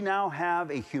 So we now have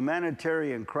a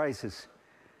humanitarian crisis.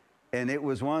 And it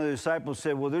was one of the disciples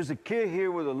said, well, there's a kid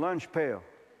here with a lunch pail.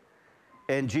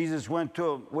 And Jesus went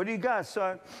to him, what do you got,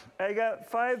 son? I got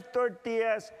 5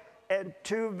 tortillas and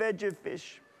 2 veggie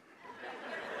fish.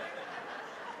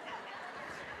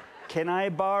 Can I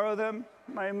borrow them?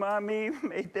 My mommy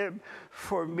made them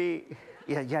for me.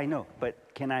 Yeah, I know,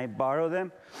 but can I borrow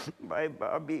them? My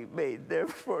mommy made them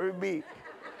for me.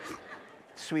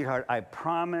 Sweetheart, I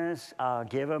promise I'll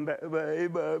give them back. My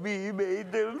mommy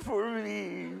made them for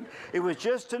me. It was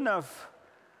just enough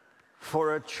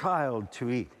for a child to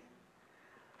eat.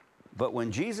 But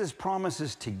when Jesus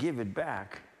promises to give it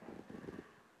back,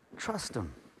 trust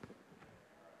him.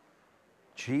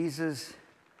 Jesus,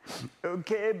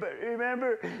 okay, but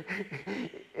remember,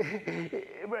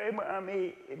 my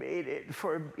mommy made it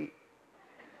for me.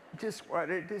 Just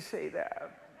wanted to say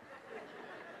that.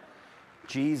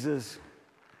 Jesus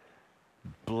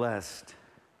blessed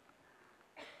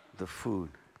the food.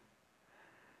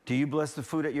 Do you bless the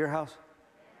food at your house?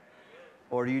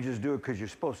 Or do you just do it because you're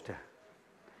supposed to?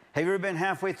 Have you ever been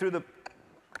halfway through the...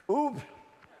 Oops.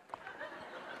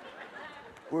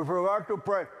 We forgot to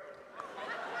pray.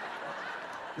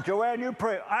 Joanne, you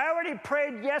pray. I already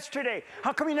prayed yesterday.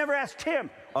 How come you never asked Tim?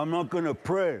 I'm not going to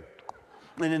pray.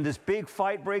 And then this big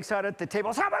fight breaks out at the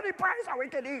table. Somebody pray so we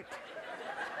can eat.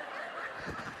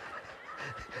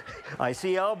 I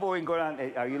see elbowing going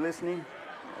on. Are you listening?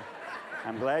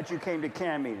 I'm glad you came to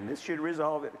camp meeting. This should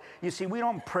resolve it. You see, we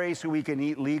don't pray so we can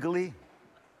eat legally.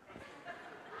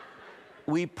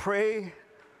 We pray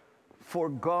for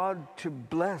God to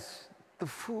bless the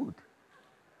food.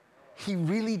 He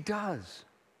really does.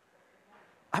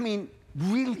 I mean,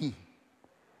 really.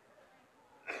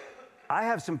 I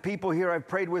have some people here I've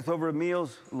prayed with over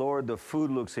meals. Lord, the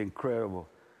food looks incredible.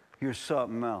 You're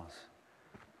something else.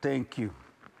 Thank you.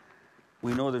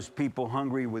 We know there's people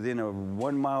hungry within a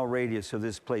 1-mile radius of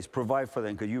this place. Provide for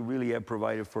them, because you really have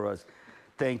provided for us.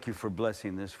 Thank you for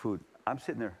blessing this food. I'm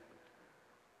sitting there.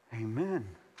 Amen.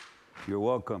 You're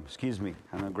welcome. Excuse me.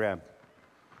 I'm going to grab.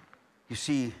 You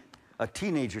see, a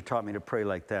teenager taught me to pray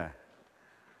like that.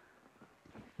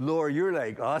 Lord, you're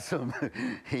like awesome.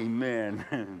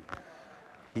 Amen.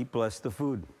 He blessed the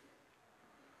food.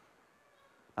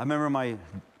 I remember my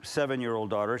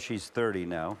 7-year-old daughter. She's 30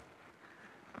 now.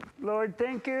 Lord,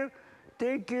 thank you.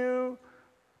 Thank you.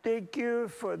 Thank you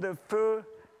for the food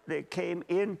that came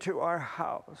into our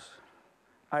house.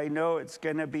 I know it's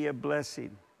going to be a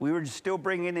blessing. We were still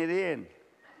bringing it in.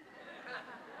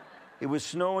 It was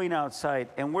snowing outside,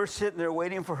 and we're sitting there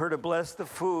waiting for her to bless the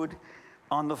food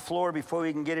on the floor before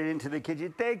we can get it into the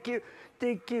kitchen. Thank you,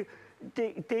 thank you,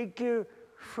 thank you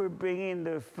for bringing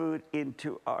the food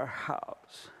into our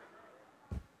house.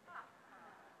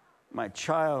 My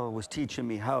child was teaching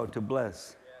me how to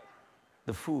bless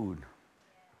the food.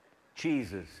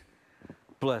 Jesus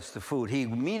blessed the food. He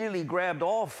immediately grabbed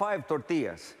all 5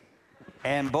 tortillas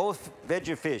and both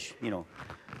veggie fish, you know,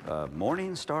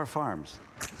 Morning Star Farms,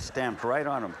 stamped right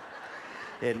on them.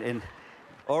 And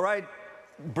all right,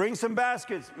 bring some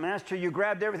baskets. Master, you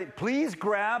grabbed everything. Please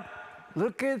grab.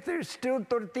 Look at, there's still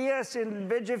tortillas and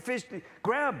veggie fish.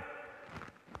 Grab.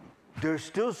 There's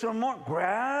still some more.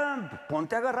 Grab.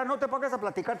 Ponte a agarrar, no te pongas a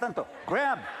platicar tanto.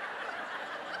 Grab.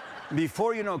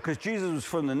 Before you know, because Jesus was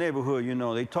from the neighborhood, you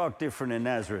know, they talk different in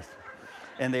Nazareth.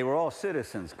 And they were all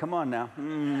citizens. Come on now.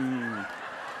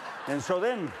 And so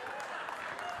then,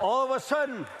 all of a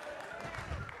sudden,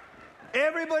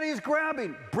 everybody's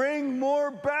grabbing. Bring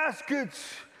more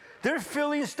baskets. They're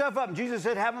filling stuff up. Jesus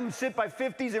said, have them sit by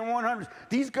 50s and 100s.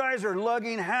 These guys are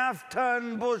lugging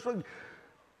half-ton bushels.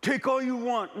 Take all you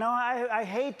want. No, I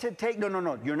hate to take.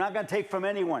 No. You're not going to take from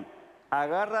anyone.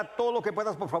 Agarra todo lo que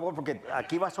puedas, por favor, porque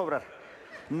aquí va a sobrar.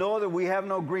 Know that we have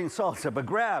no green salsa, but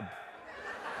grab.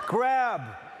 Grab.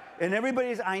 And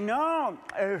everybody's, I know,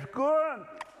 it's good.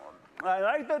 I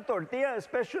like the tortilla,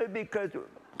 especially because,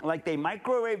 like, they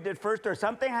microwaved it first or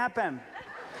something happened.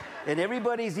 And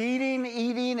everybody's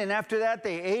eating, and after that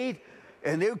they ate,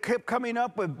 and they kept coming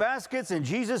up with baskets, and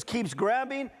Jesus keeps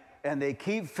grabbing, and they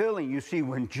keep filling. You see,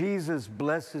 when Jesus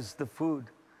blesses the food,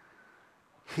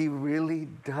 he really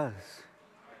does.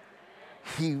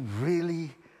 He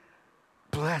really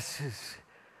blesses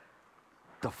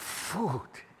the food.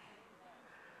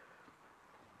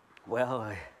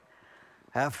 Well,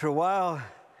 after a while,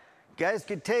 guys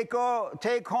can take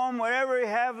home whatever you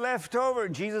have left over.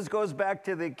 Jesus goes back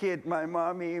to the kid. My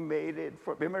mommy made it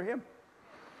for, remember him?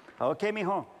 Okay,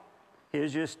 mijo,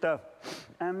 here's your stuff.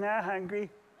 I'm not hungry.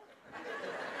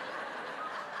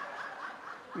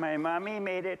 My mommy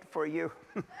made it for you.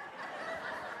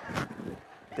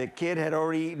 The kid had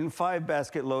already eaten 5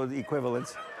 basket load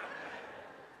equivalents.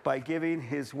 By giving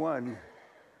his one,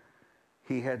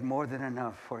 he had more than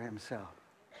enough for himself.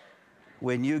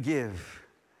 When you give,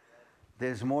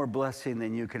 there's more blessing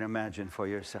than you can imagine for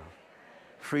yourself.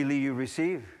 Freely you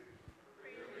receive,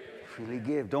 freely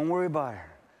give. Don't worry about it.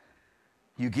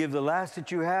 You give the last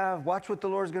that you have, watch what the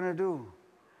Lord's going to do.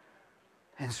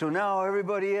 And so now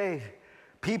everybody ate.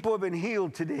 People have been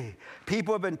healed today.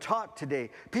 People have been taught today.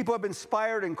 People have been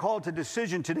inspired and called to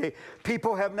decision today.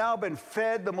 People have now been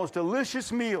fed the most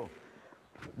delicious meal.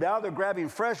 Now they're grabbing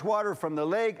fresh water from the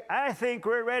lake. I think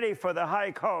we're ready for the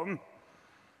hike home.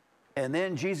 And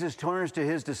then Jesus turns to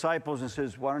his disciples and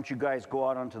says, why don't you guys go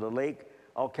out onto the lake?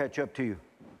 I'll catch up to you.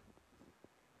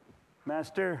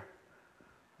 Master,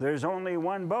 there's only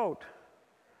one boat.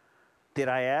 Did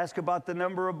I ask about the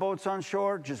number of boats on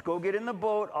shore? Just go get in the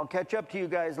boat. I'll catch up to you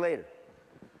guys later.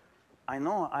 I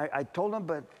know. I told him,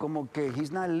 but como que he's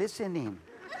not listening.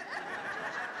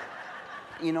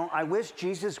 You know, I wish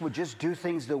Jesus would just do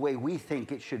things the way we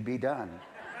think it should be done.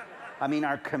 I mean,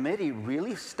 our committee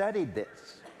really studied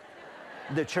this.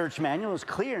 The church manual is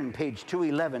clear in page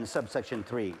 211, subsection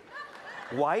 3.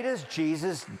 Why does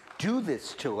Jesus do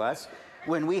this to us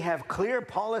when we have clear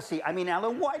policy? I mean,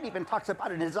 Ellen White even talks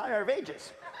about it in Desire of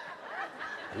Ages.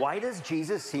 Why does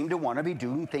Jesus seem to want to be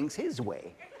doing things his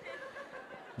way?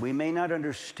 We may not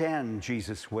understand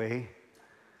Jesus' way.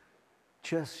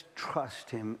 Just trust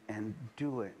him and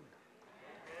do it.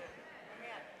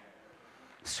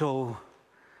 So,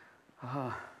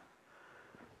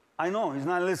 I know he's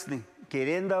not listening. Get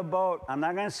in the boat. I'm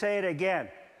not going to say it again.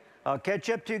 I'll catch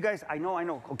up to you guys. I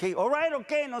know. Okay, all right,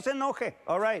 okay. No se enoje.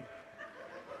 All right.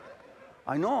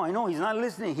 I know. He's not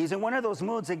listening. He's in one of those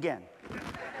moods again.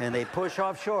 And they push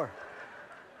offshore.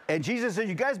 And Jesus said,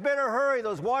 you guys better hurry.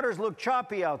 Those waters look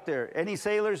choppy out there. Any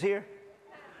sailors here?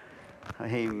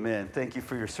 Amen. Thank you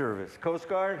for your service. Coast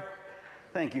Guard,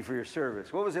 thank you for your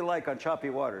service. What was it like on choppy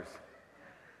waters?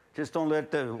 Just don't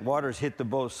let the waters hit the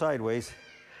boat sideways.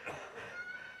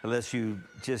 Unless you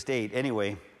just ate.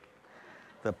 Anyway,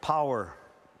 the power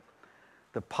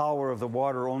of the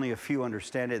water, only a few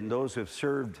understand it. And those who have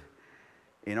served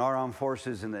in our armed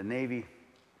forces, in the Navy,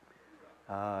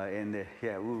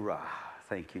 hoorah.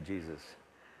 Thank you, Jesus.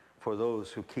 For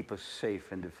those who keep us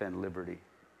safe and defend liberty.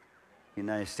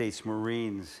 United States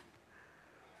Marines,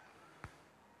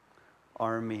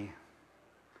 Army,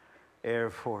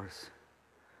 Air Force,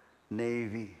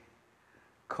 Navy,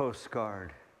 Coast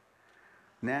Guard,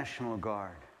 National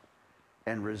Guard,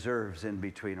 and reserves in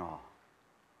between all.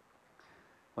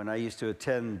 When I used to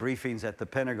attend briefings at the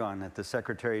Pentagon, at the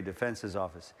Secretary of Defense's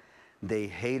office, they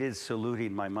hated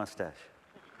saluting my mustache.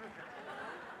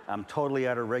 I'm totally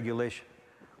out of regulation.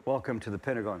 Welcome to the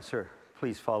Pentagon, sir.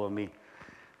 Please follow me.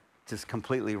 Just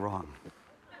completely wrong.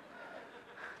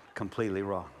 Completely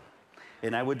wrong.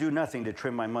 And I would do nothing to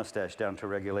trim my mustache down to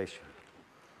regulation.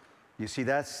 You see,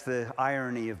 that's the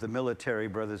irony of the military,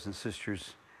 brothers and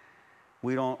sisters.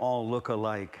 We don't all look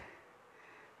alike.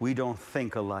 We don't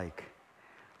think alike.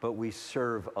 But we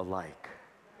serve alike.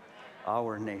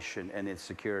 Our nation and its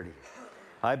security.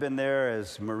 I've been there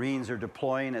as Marines are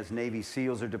deploying, as Navy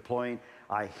SEALs are deploying.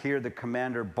 I hear the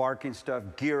commander barking stuff,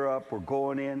 gear up, we're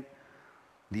going in.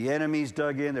 The enemy's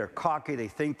dug in, they're cocky, they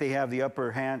think they have the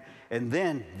upper hand. And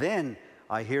then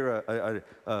I hear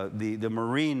the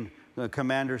Marine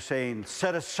commander saying,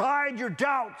 set aside your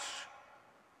doubts.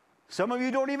 Some of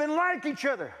you don't even like each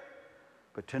other.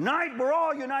 But tonight, we're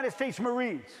all United States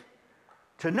Marines.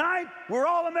 Tonight, we're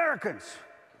all Americans.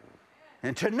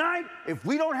 And tonight, if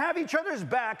we don't have each other's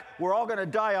back, we're all going to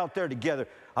die out there together.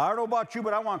 I don't know about you,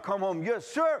 but I want to come home. Yes,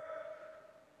 sir.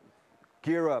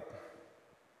 Gear up.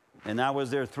 And I was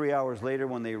there 3 hours later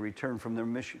when they returned from their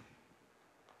mission.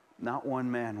 Not one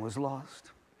man was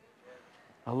lost.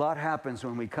 A lot happens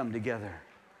when we come together.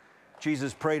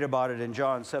 Jesus prayed about it in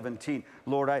John 17.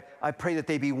 Lord, I pray that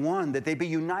they be one, that they be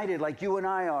united like you and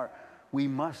I are. We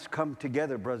must come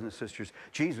together, brothers and sisters.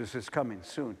 Jesus is coming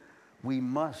soon. We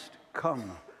must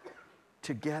come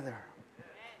together.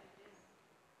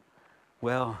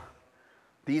 Well,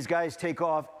 these guys take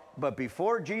off, but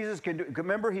before Jesus can do,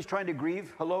 remember he's trying to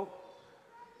grieve. Hello?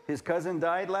 His cousin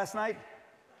died last night.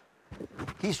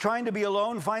 He's trying to be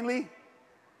alone finally.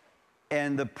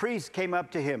 And the priest came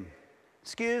up to him.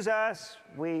 Excuse us,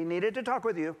 we needed to talk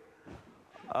with you.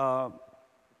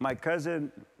 My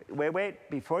cousin, wait,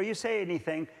 before you say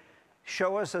anything,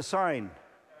 show us a sign.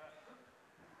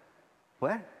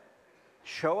 What?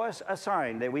 Show us a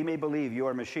sign that we may believe you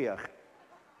are Mashiach,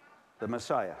 the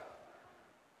Messiah.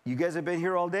 You guys have been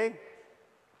here all day?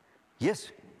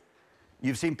 Yes.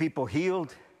 You've seen people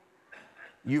healed.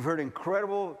 You've heard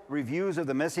incredible reviews of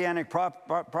the Messianic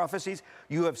prophecies.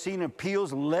 You have seen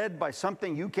appeals led by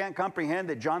something you can't comprehend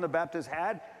that John the Baptist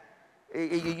had.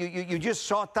 You just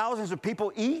saw thousands of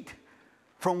people eat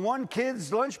from one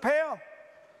kid's lunch pail.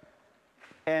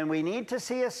 And we need to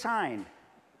see a sign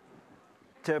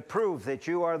to prove that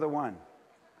you are the one.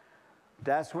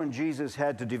 That's when Jesus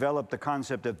had to develop the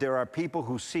concept of there are people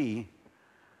who see,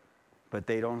 but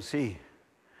they don't see.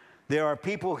 There are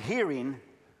people hearing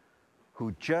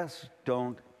who just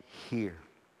don't hear.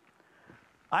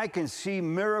 I can see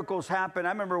miracles happen. I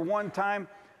remember one time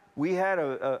we had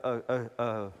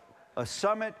a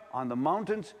summit on the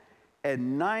mountains,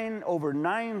 and over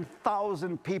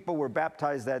 9,000 people were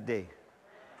baptized that day.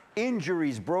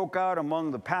 Injuries broke out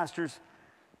among the pastors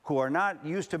who are not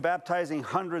used to baptizing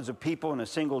hundreds of people in a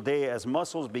single day as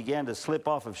muscles began to slip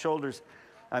off of shoulders.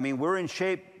 I mean, we're in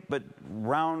shape, but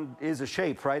round is a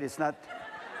shape, right? It's not.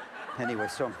 Anyway,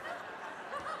 so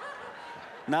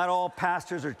not all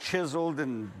pastors are chiseled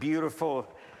and beautiful.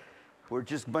 We're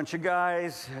just a bunch of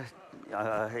guys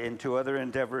into other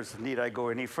endeavors. Need I go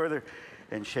any further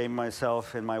and shame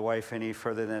myself and my wife any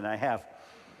further than I have?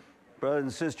 Brothers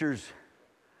and sisters,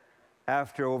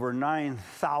 after over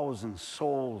 9,000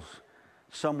 souls,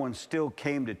 someone still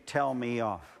came to tell me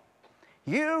off.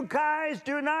 You guys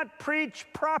do not preach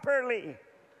properly.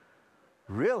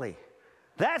 Really?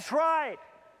 That's right.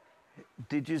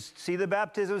 Did you see the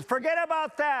baptisms? Forget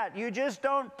about that. You just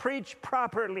don't preach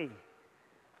properly.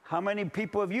 How many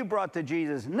people have you brought to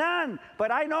Jesus? None.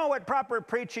 But I know what proper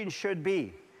preaching should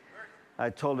be. I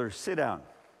told her, sit down.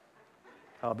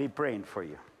 I'll be praying for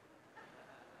you.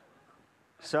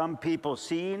 Some people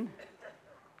seeing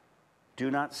do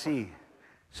not see.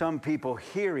 Some people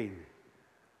hearing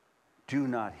do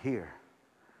not hear.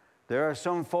 There are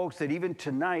some folks that even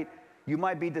tonight, you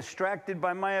might be distracted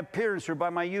by my appearance or by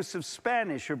my use of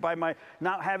Spanish or by my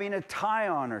not having a tie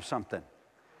on or something.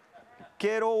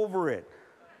 Get over it.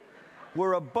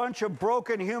 We're a bunch of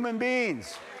broken human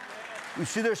beings. You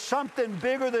see, there's something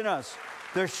bigger than us.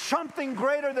 There's something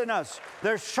greater than us.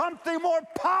 There's something more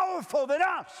powerful than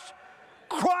us.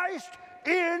 Christ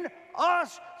in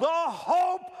us, the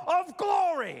hope of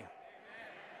glory.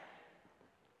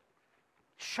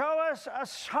 Show us a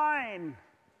sign.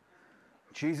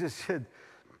 Jesus said,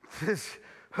 this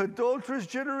adulterous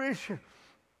generation,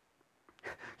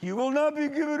 you will not be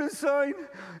given a sign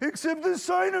except the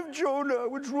sign of Jonah.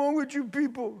 What's wrong with you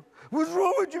people? What's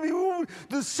wrong with you people?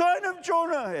 The sign of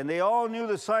Jonah. And they all knew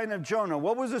the sign of Jonah.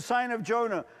 What was the sign of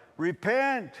Jonah?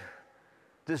 Repent.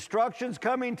 Destruction's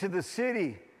coming to the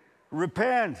city.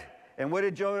 Repent. And what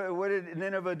did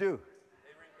Nineveh do?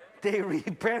 They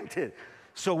repented.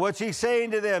 So what's he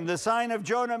saying to them? The sign of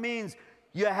Jonah means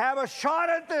you have a shot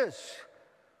at this.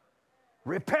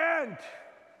 Repent.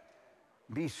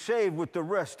 Be saved with the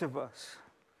rest of us.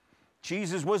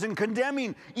 Jesus wasn't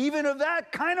condemning even of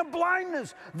that kind of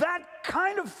blindness, that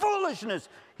kind of foolishness.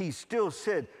 He still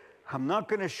said, I'm not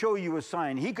going to show you a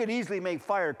sign. He could easily make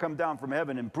fire come down from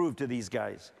heaven and prove to these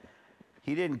guys.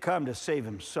 He didn't come to save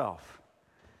himself.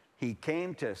 He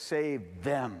came to save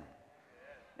them.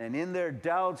 And in their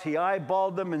doubts, he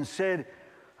eyeballed them and said,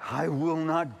 I will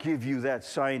not give you that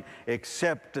sign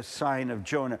except the sign of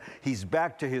Jonah. He's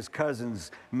back to his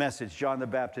cousin's message, John the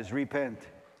Baptist, repent.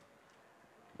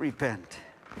 Repent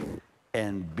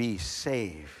and be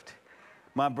saved.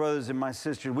 My brothers and my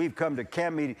sisters, we've come to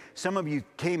camp meeting. Some of you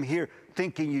came here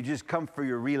thinking you just come for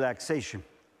your relaxation.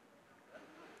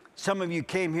 Some of you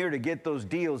came here to get those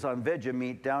deals on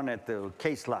Vegemite down at the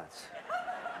case lots.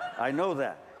 I know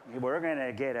that. We're going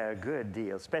to get a good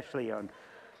deal, especially on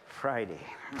Friday.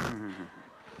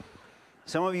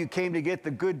 Some of you came to get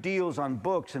the good deals on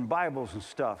books and Bibles and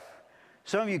stuff.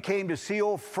 Some of you came to see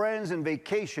old friends and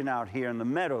vacation out here in the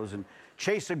meadows and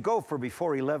chase a gopher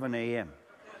before 11 a.m.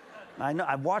 I know,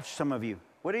 I've watched some of you.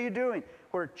 What are you doing?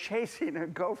 We're chasing a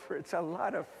gopher. It's a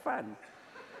lot of fun.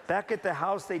 Back at the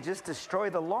house, they just destroy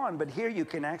the lawn, but here you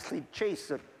can actually chase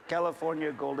a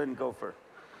California golden gopher.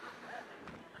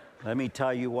 Let me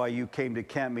tell you why you came to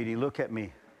camp meeting. Look at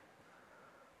me.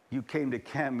 You came to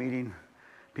camp meeting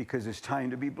because it's time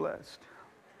to be blessed.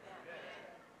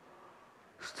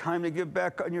 It's time to get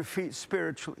back on your feet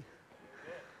spiritually.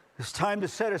 It's time to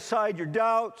set aside your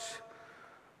doubts.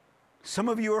 Some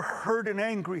of you are hurt and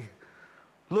angry.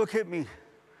 Look at me.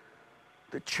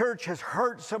 The church has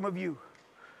hurt some of you.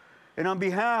 And on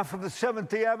behalf of the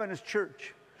Seventh-day Adventist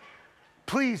Church,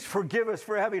 please forgive us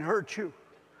for having hurt you.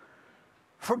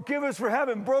 Forgive us for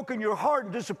having broken your heart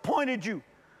and disappointed you.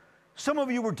 Some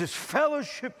of you were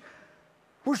disfellowshipped.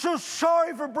 We're so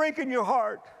sorry for breaking your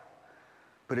heart.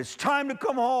 But it's time to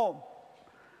come home.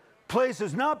 place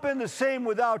has not been the same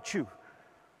without you.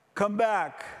 Come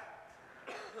back.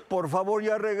 Por favor,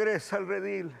 ya regresa al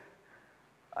redil.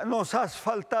 Nos has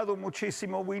faltado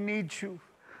muchísimo. We need you.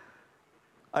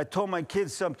 I told my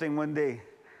kids something one day.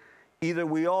 Either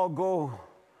we all go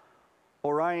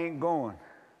or I ain't going.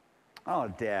 Oh,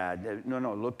 Dad,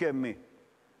 no, look at me.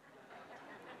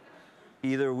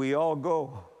 Either we all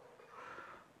go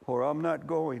or I'm not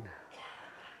going.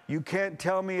 You can't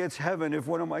tell me it's heaven if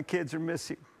one of my kids are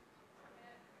missing.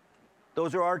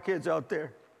 Those are our kids out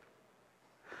there.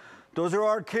 Those are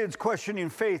our kids questioning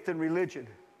faith and religion.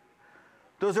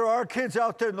 Those are our kids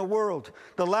out there in the world.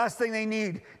 The last thing they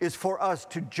need is for us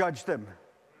to judge them.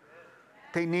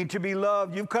 They need to be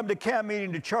loved. You've come to camp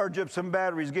meeting to charge up some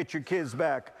batteries, get your kids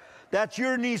back. That's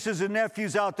your nieces and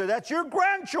nephews out there. That's your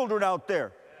grandchildren out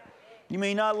there. You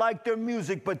may not like their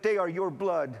music, but they are your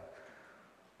blood.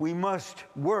 We must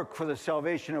work for the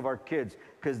salvation of our kids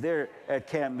because they're at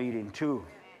camp meeting too.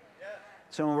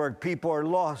 Some of our people are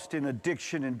lost in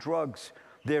addiction and drugs.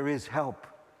 There is help.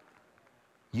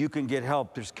 You can get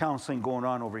help. There's counseling going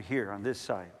on over here on this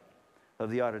side of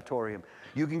the auditorium.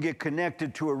 You can get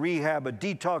connected to a rehab, a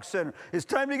detox center. It's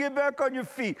time to get back on your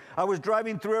feet. I was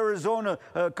driving through Arizona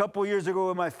a couple years ago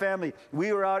with my family.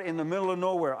 We were out in the middle of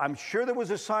nowhere. I'm sure there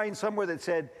was a sign somewhere that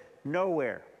said,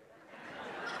 nowhere.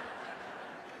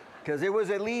 Because it was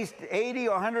at least 80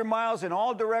 or 100 miles in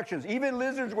all directions. Even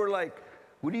lizards were like,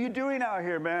 what are you doing out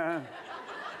here, man?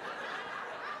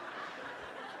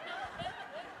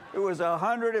 It was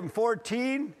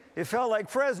 114. It felt like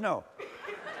Fresno,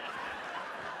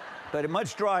 but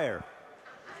much drier.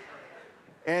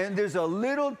 And there's a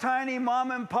little tiny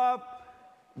mom and pop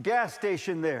gas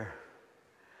station there.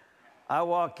 I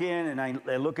walk in and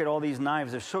I look at all these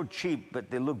knives. They're so cheap,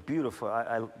 but they look beautiful.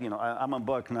 I'm a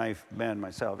buck knife man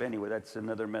myself. Anyway, that's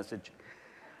another message.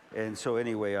 And so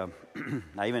anyway,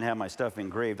 I even have my stuff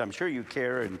engraved. I'm sure you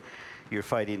care and you're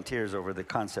fighting tears over the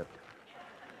concept.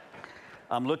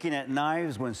 I'm looking at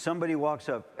knives when somebody walks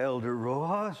up. Elder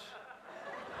Rojas?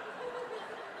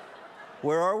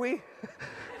 Where are we?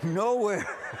 Nowhere.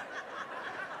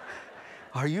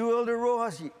 Are you Elder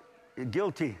Rojas?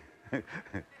 Guilty.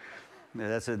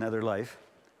 That's another life.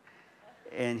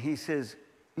 And he says,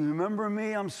 you remember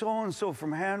me? I'm so-and-so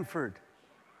from Hanford.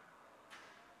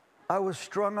 I was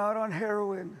strung out on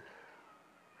heroin.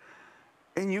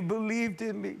 And you believed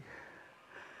in me.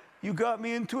 You got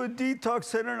me into a detox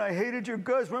center and I hated your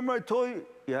guts. Remember I told you?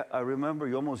 Yeah, I remember.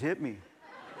 You almost hit me.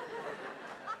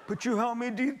 But you helped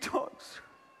me detox.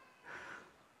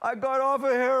 I got off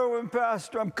of heroin,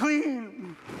 Pastor. I'm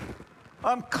clean.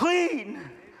 I'm clean.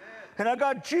 And I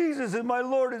got Jesus as my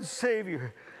Lord and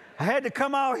Savior. I had to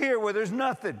come out here where there's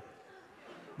nothing.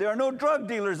 There are no drug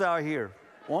dealers out here,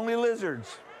 only lizards.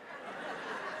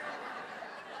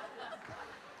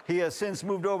 He has since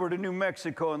moved over to New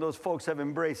Mexico, and those folks have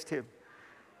embraced him.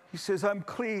 He says, I'm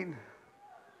clean.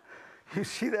 You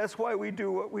see, that's why we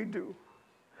do what we do.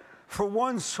 For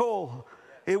one soul,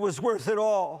 it was worth it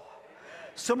all.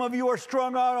 Some of you are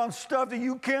strung out on stuff that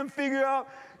you can't figure out.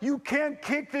 You can't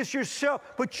kick this yourself,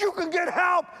 but you can get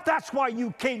help. That's why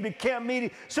you came to camp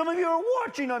meeting. Some of you are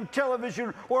watching on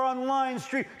television or online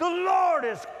stream. The Lord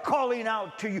is calling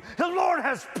out to you. The Lord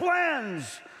has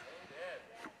plans.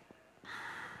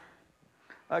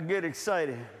 I get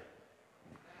excited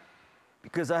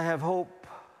because I have hope.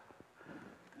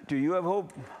 Do you have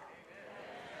hope?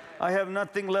 I have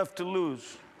nothing left to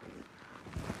lose.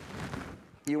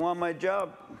 You want my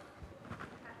job?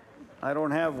 I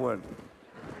don't have one.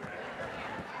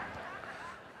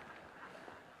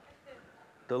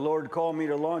 The Lord called me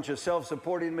to launch a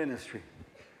self-supporting ministry.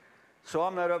 So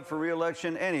I'm not up for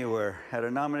re-election anywhere at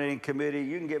a nominating committee.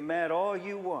 You can get mad all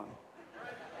you want.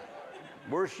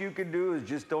 Worst you can do is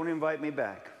just don't invite me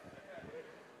back.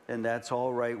 And that's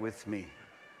all right with me.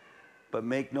 But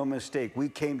make no mistake, we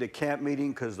came to camp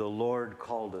meeting because the Lord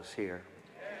called us here.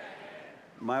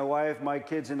 My wife, my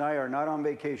kids, and I are not on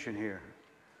vacation here.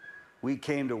 We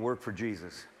came to work for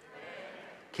Jesus.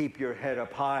 Keep your head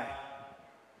up high.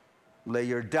 Lay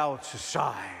your doubts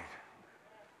aside.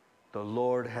 The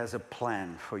Lord has a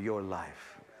plan for your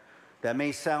life. That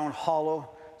may sound hollow,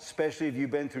 especially if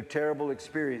you've been through terrible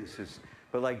experiences.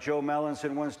 But like Joe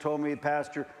Mallinson once told me,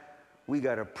 Pastor, we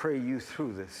got to pray you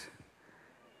through this.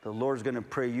 The Lord's going to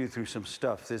pray you through some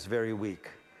stuff this very week.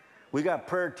 We got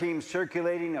prayer teams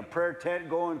circulating, a prayer tent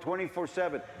going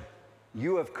 24/7.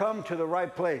 You have come to the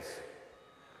right place.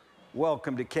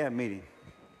 Welcome to camp meeting.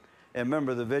 And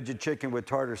remember, the veggie chicken with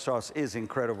tartar sauce is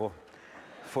incredible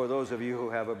for those of you who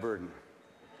have a burden.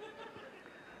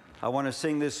 I want to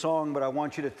sing this song, but I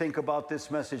want you to think about this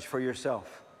message for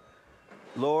yourself.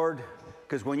 Lord,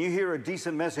 Because when you hear a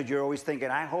decent message, you're always thinking,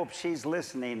 I hope she's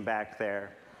listening back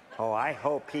there. Oh, I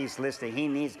hope he's listening. He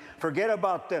needs, forget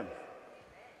about them.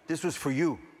 This was for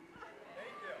you.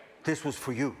 This was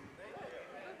for you.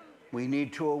 We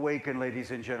need to awaken,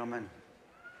 ladies and gentlemen.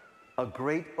 A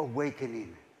great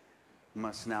awakening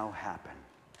must now happen.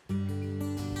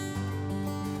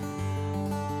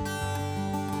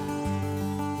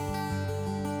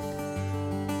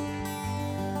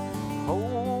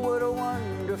 Oh, what a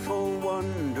wonderful,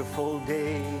 wonderful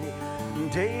day.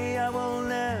 Day I will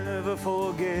never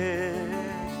forget.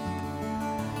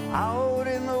 Out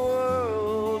in the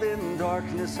world, in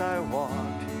darkness I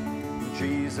walked.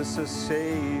 Jesus, a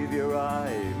Savior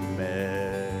I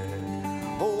met.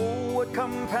 Oh, what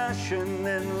compassion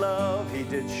and love He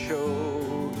did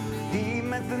show. He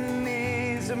met the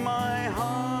needs of my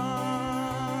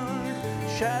heart.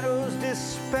 Shadows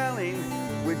dispelling,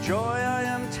 with joy I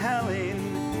am telling,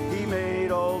 He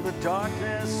made all the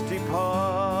darkness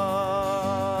depart.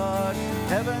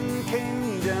 Heaven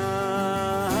came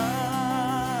down.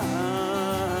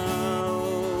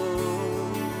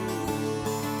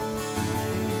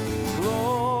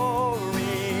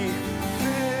 Glory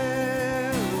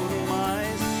filled my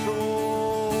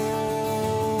soul.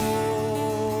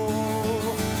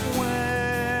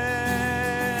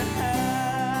 When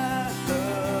at the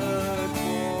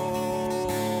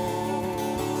cross,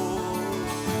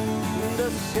 the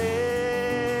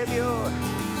Savior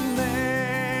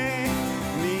made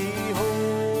me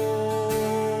whole.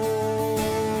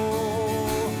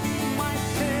 My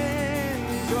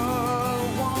sins are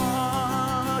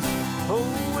washed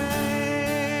away,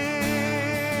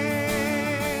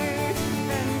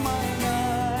 and my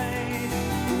night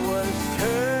was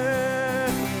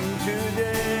turned to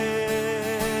day.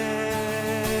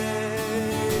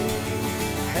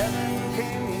 Heaven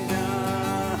came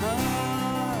down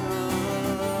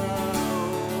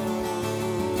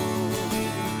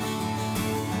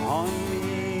on me.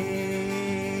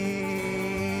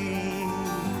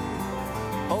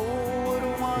 Oh, what a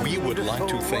We would like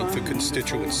to thank the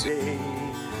constituency.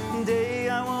 Day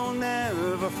I will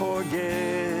never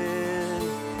forget.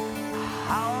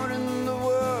 Out in the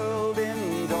world,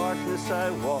 in darkness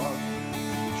I walked.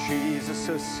 Jesus,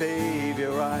 a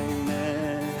Savior I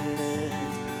met.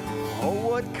 Oh,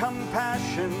 what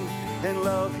compassion and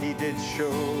love He did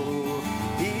show.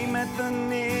 He met the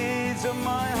needs of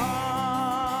my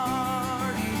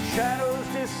heart. Shadows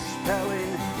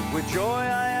dispelling, with joy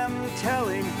I am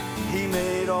telling, He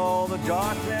made all the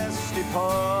darkness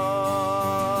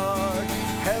depart.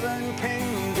 Heaven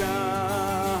came down.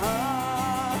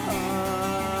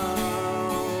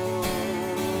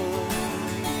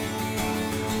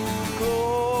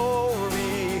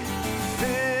 Glory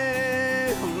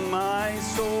filled my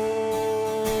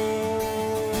soul.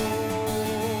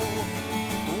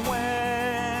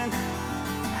 When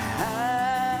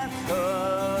at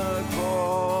the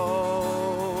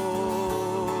cross,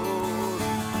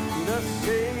 the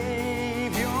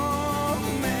Savior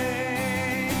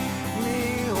made me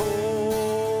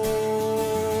whole.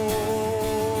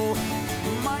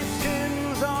 My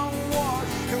sins are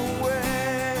washed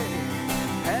away,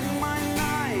 and my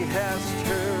night has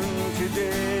turned to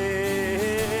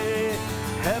day.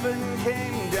 Heaven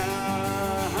came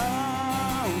down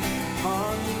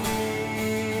on me.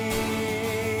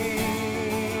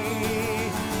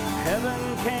 Heaven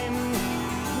came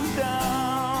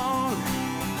down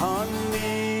on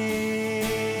me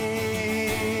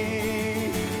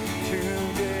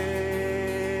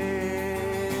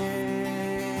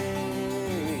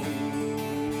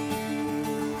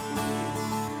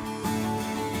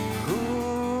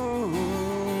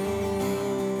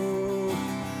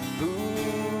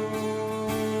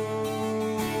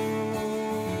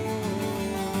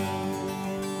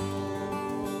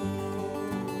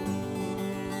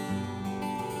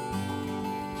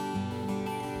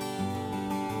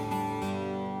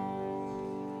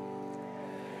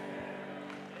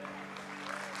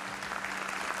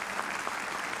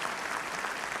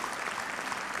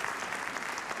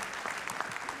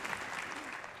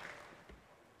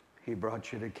He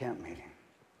brought you to camp meeting.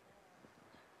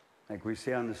 Like we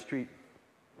say on the street,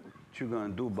 what you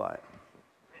gonna do about it?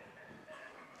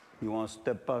 You wanna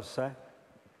step outside?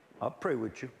 I'll pray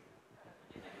with you.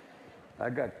 I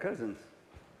got cousins.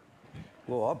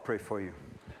 Well, I'll pray for you.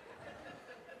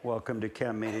 Welcome to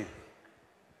camp meeting.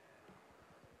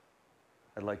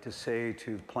 I'd like to say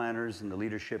to planners and the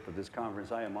leadership of this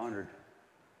conference, I am honored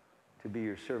to be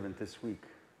your servant this week.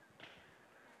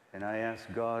 And I ask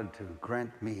God to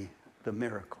grant me the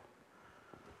miracle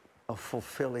of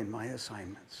fulfilling my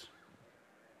assignments.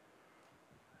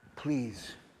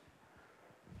 Please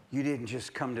You didn't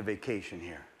just come to vacation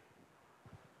here.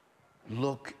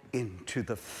 Look into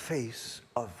the face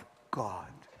of God.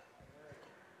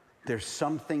 There's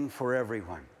something for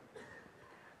everyone.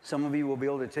 Some of you will be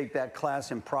able to take that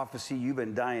class in prophecy you've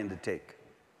been dying to take.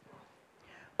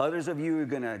 Others of you are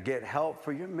going to get help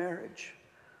for your marriage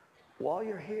while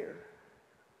you're here.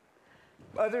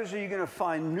 Others of you are going to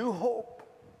find new hope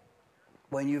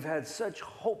when you've had such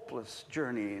hopeless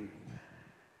journeying.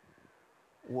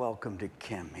 Welcome to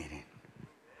camp meeting.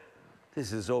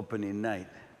 This is opening night.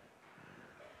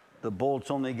 The bolts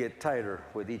only get tighter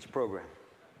with each program.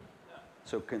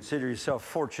 So consider yourself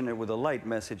fortunate with a light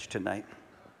message tonight.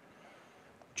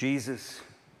 Jesus,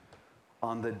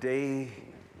 on the day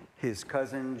his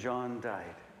cousin John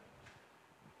died,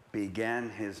 began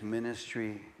his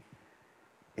ministry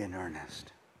in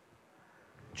earnest.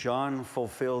 John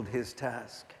fulfilled his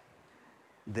task,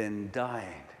 then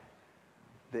died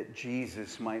that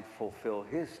Jesus might fulfill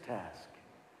his task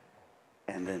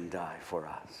and then die for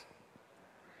us.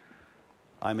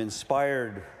 I'm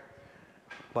inspired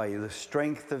by the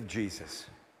strength of Jesus.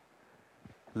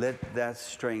 Let that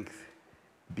strength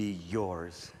be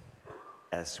yours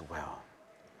as well.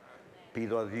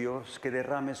 Pido a Dios que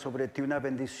derrame sobre ti una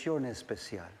bendición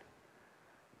especial.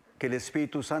 Que el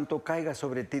Espíritu Santo caiga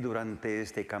sobre ti durante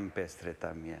este campestre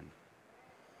también.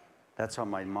 That's how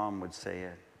my mom would say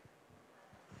it.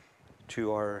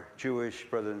 To our Jewish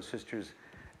brothers and sisters,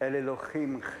 El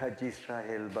Elohim Chad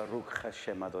Yisrael, Baruch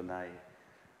Hashem Adonai,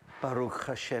 Baruch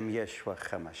Hashem Yeshua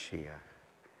HaMashiach.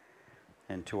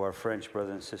 And to our French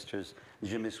brothers and sisters,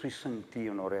 Je me suis senti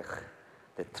honoré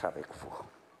d'être avec vous.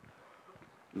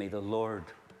 May the Lord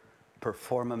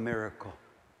perform a miracle.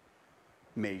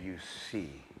 May you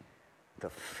see the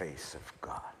face of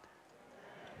God.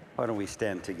 Why don't we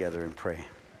stand together and pray?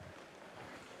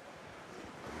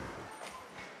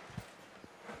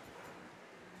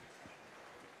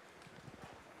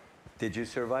 Did you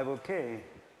survive okay?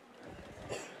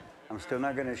 I'm still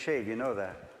not going to shave, you know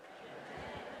that.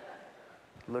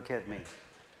 Look at me.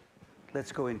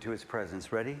 Let's go into his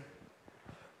presence. Ready?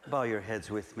 Bow your heads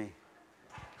with me.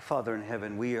 Father in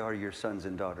heaven, we are your sons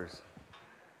and daughters.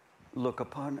 Look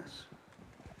upon us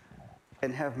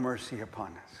and have mercy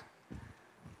upon us.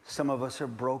 Some of us are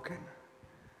broken,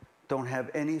 don't have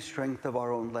any strength of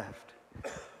our own left,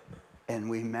 and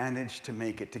we managed to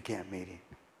make it to camp meeting.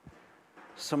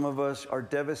 Some of us are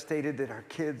devastated that our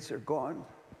kids are gone.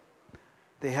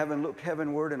 They haven't looked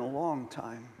heavenward in a long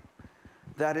time.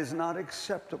 That is not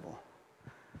acceptable.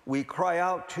 We cry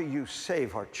out to you,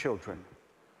 save our children,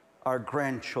 our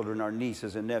grandchildren, our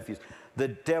nieces and nephews. The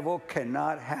devil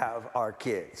cannot have our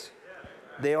kids.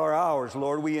 They are ours,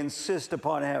 Lord. We insist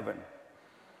upon heaven.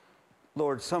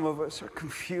 Lord, some of us are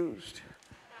confused.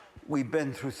 We've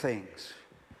been through things,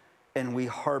 and we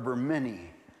harbor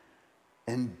many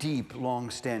and deep,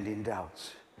 long-standing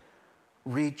doubts.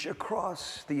 Reach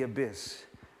across the abyss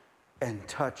and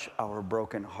touch our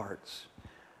broken hearts.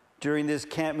 During this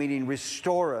camp meeting,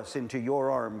 restore us into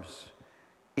your arms,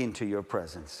 into your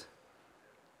presence.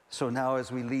 So now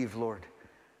as we leave, Lord,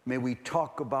 may we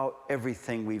talk about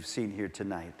everything we've seen here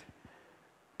tonight.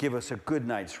 Give us a good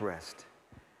night's rest.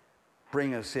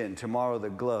 Bring us in. Tomorrow the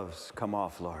gloves come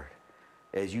off, Lord,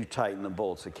 as you tighten the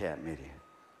bolts of camp meeting.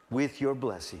 With your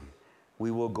blessing,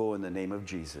 we will go in the name of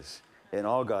Jesus. And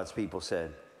all God's people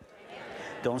said, amen.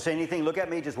 Don't say anything. Look at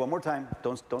me just one more time.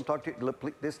 Don't talk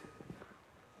to this.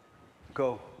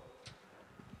 Go.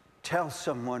 Tell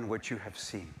someone what you have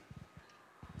seen.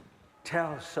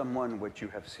 Tell someone what you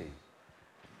have seen.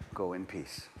 Go in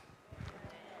peace.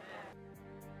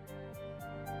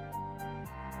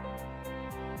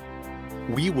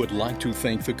 We would like to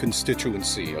thank the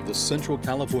constituency of the Central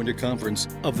California Conference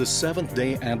of the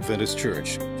Seventh-day Adventist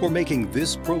Church for making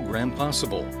this program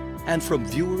possible, and from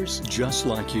viewers just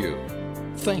like you.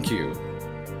 Thank you.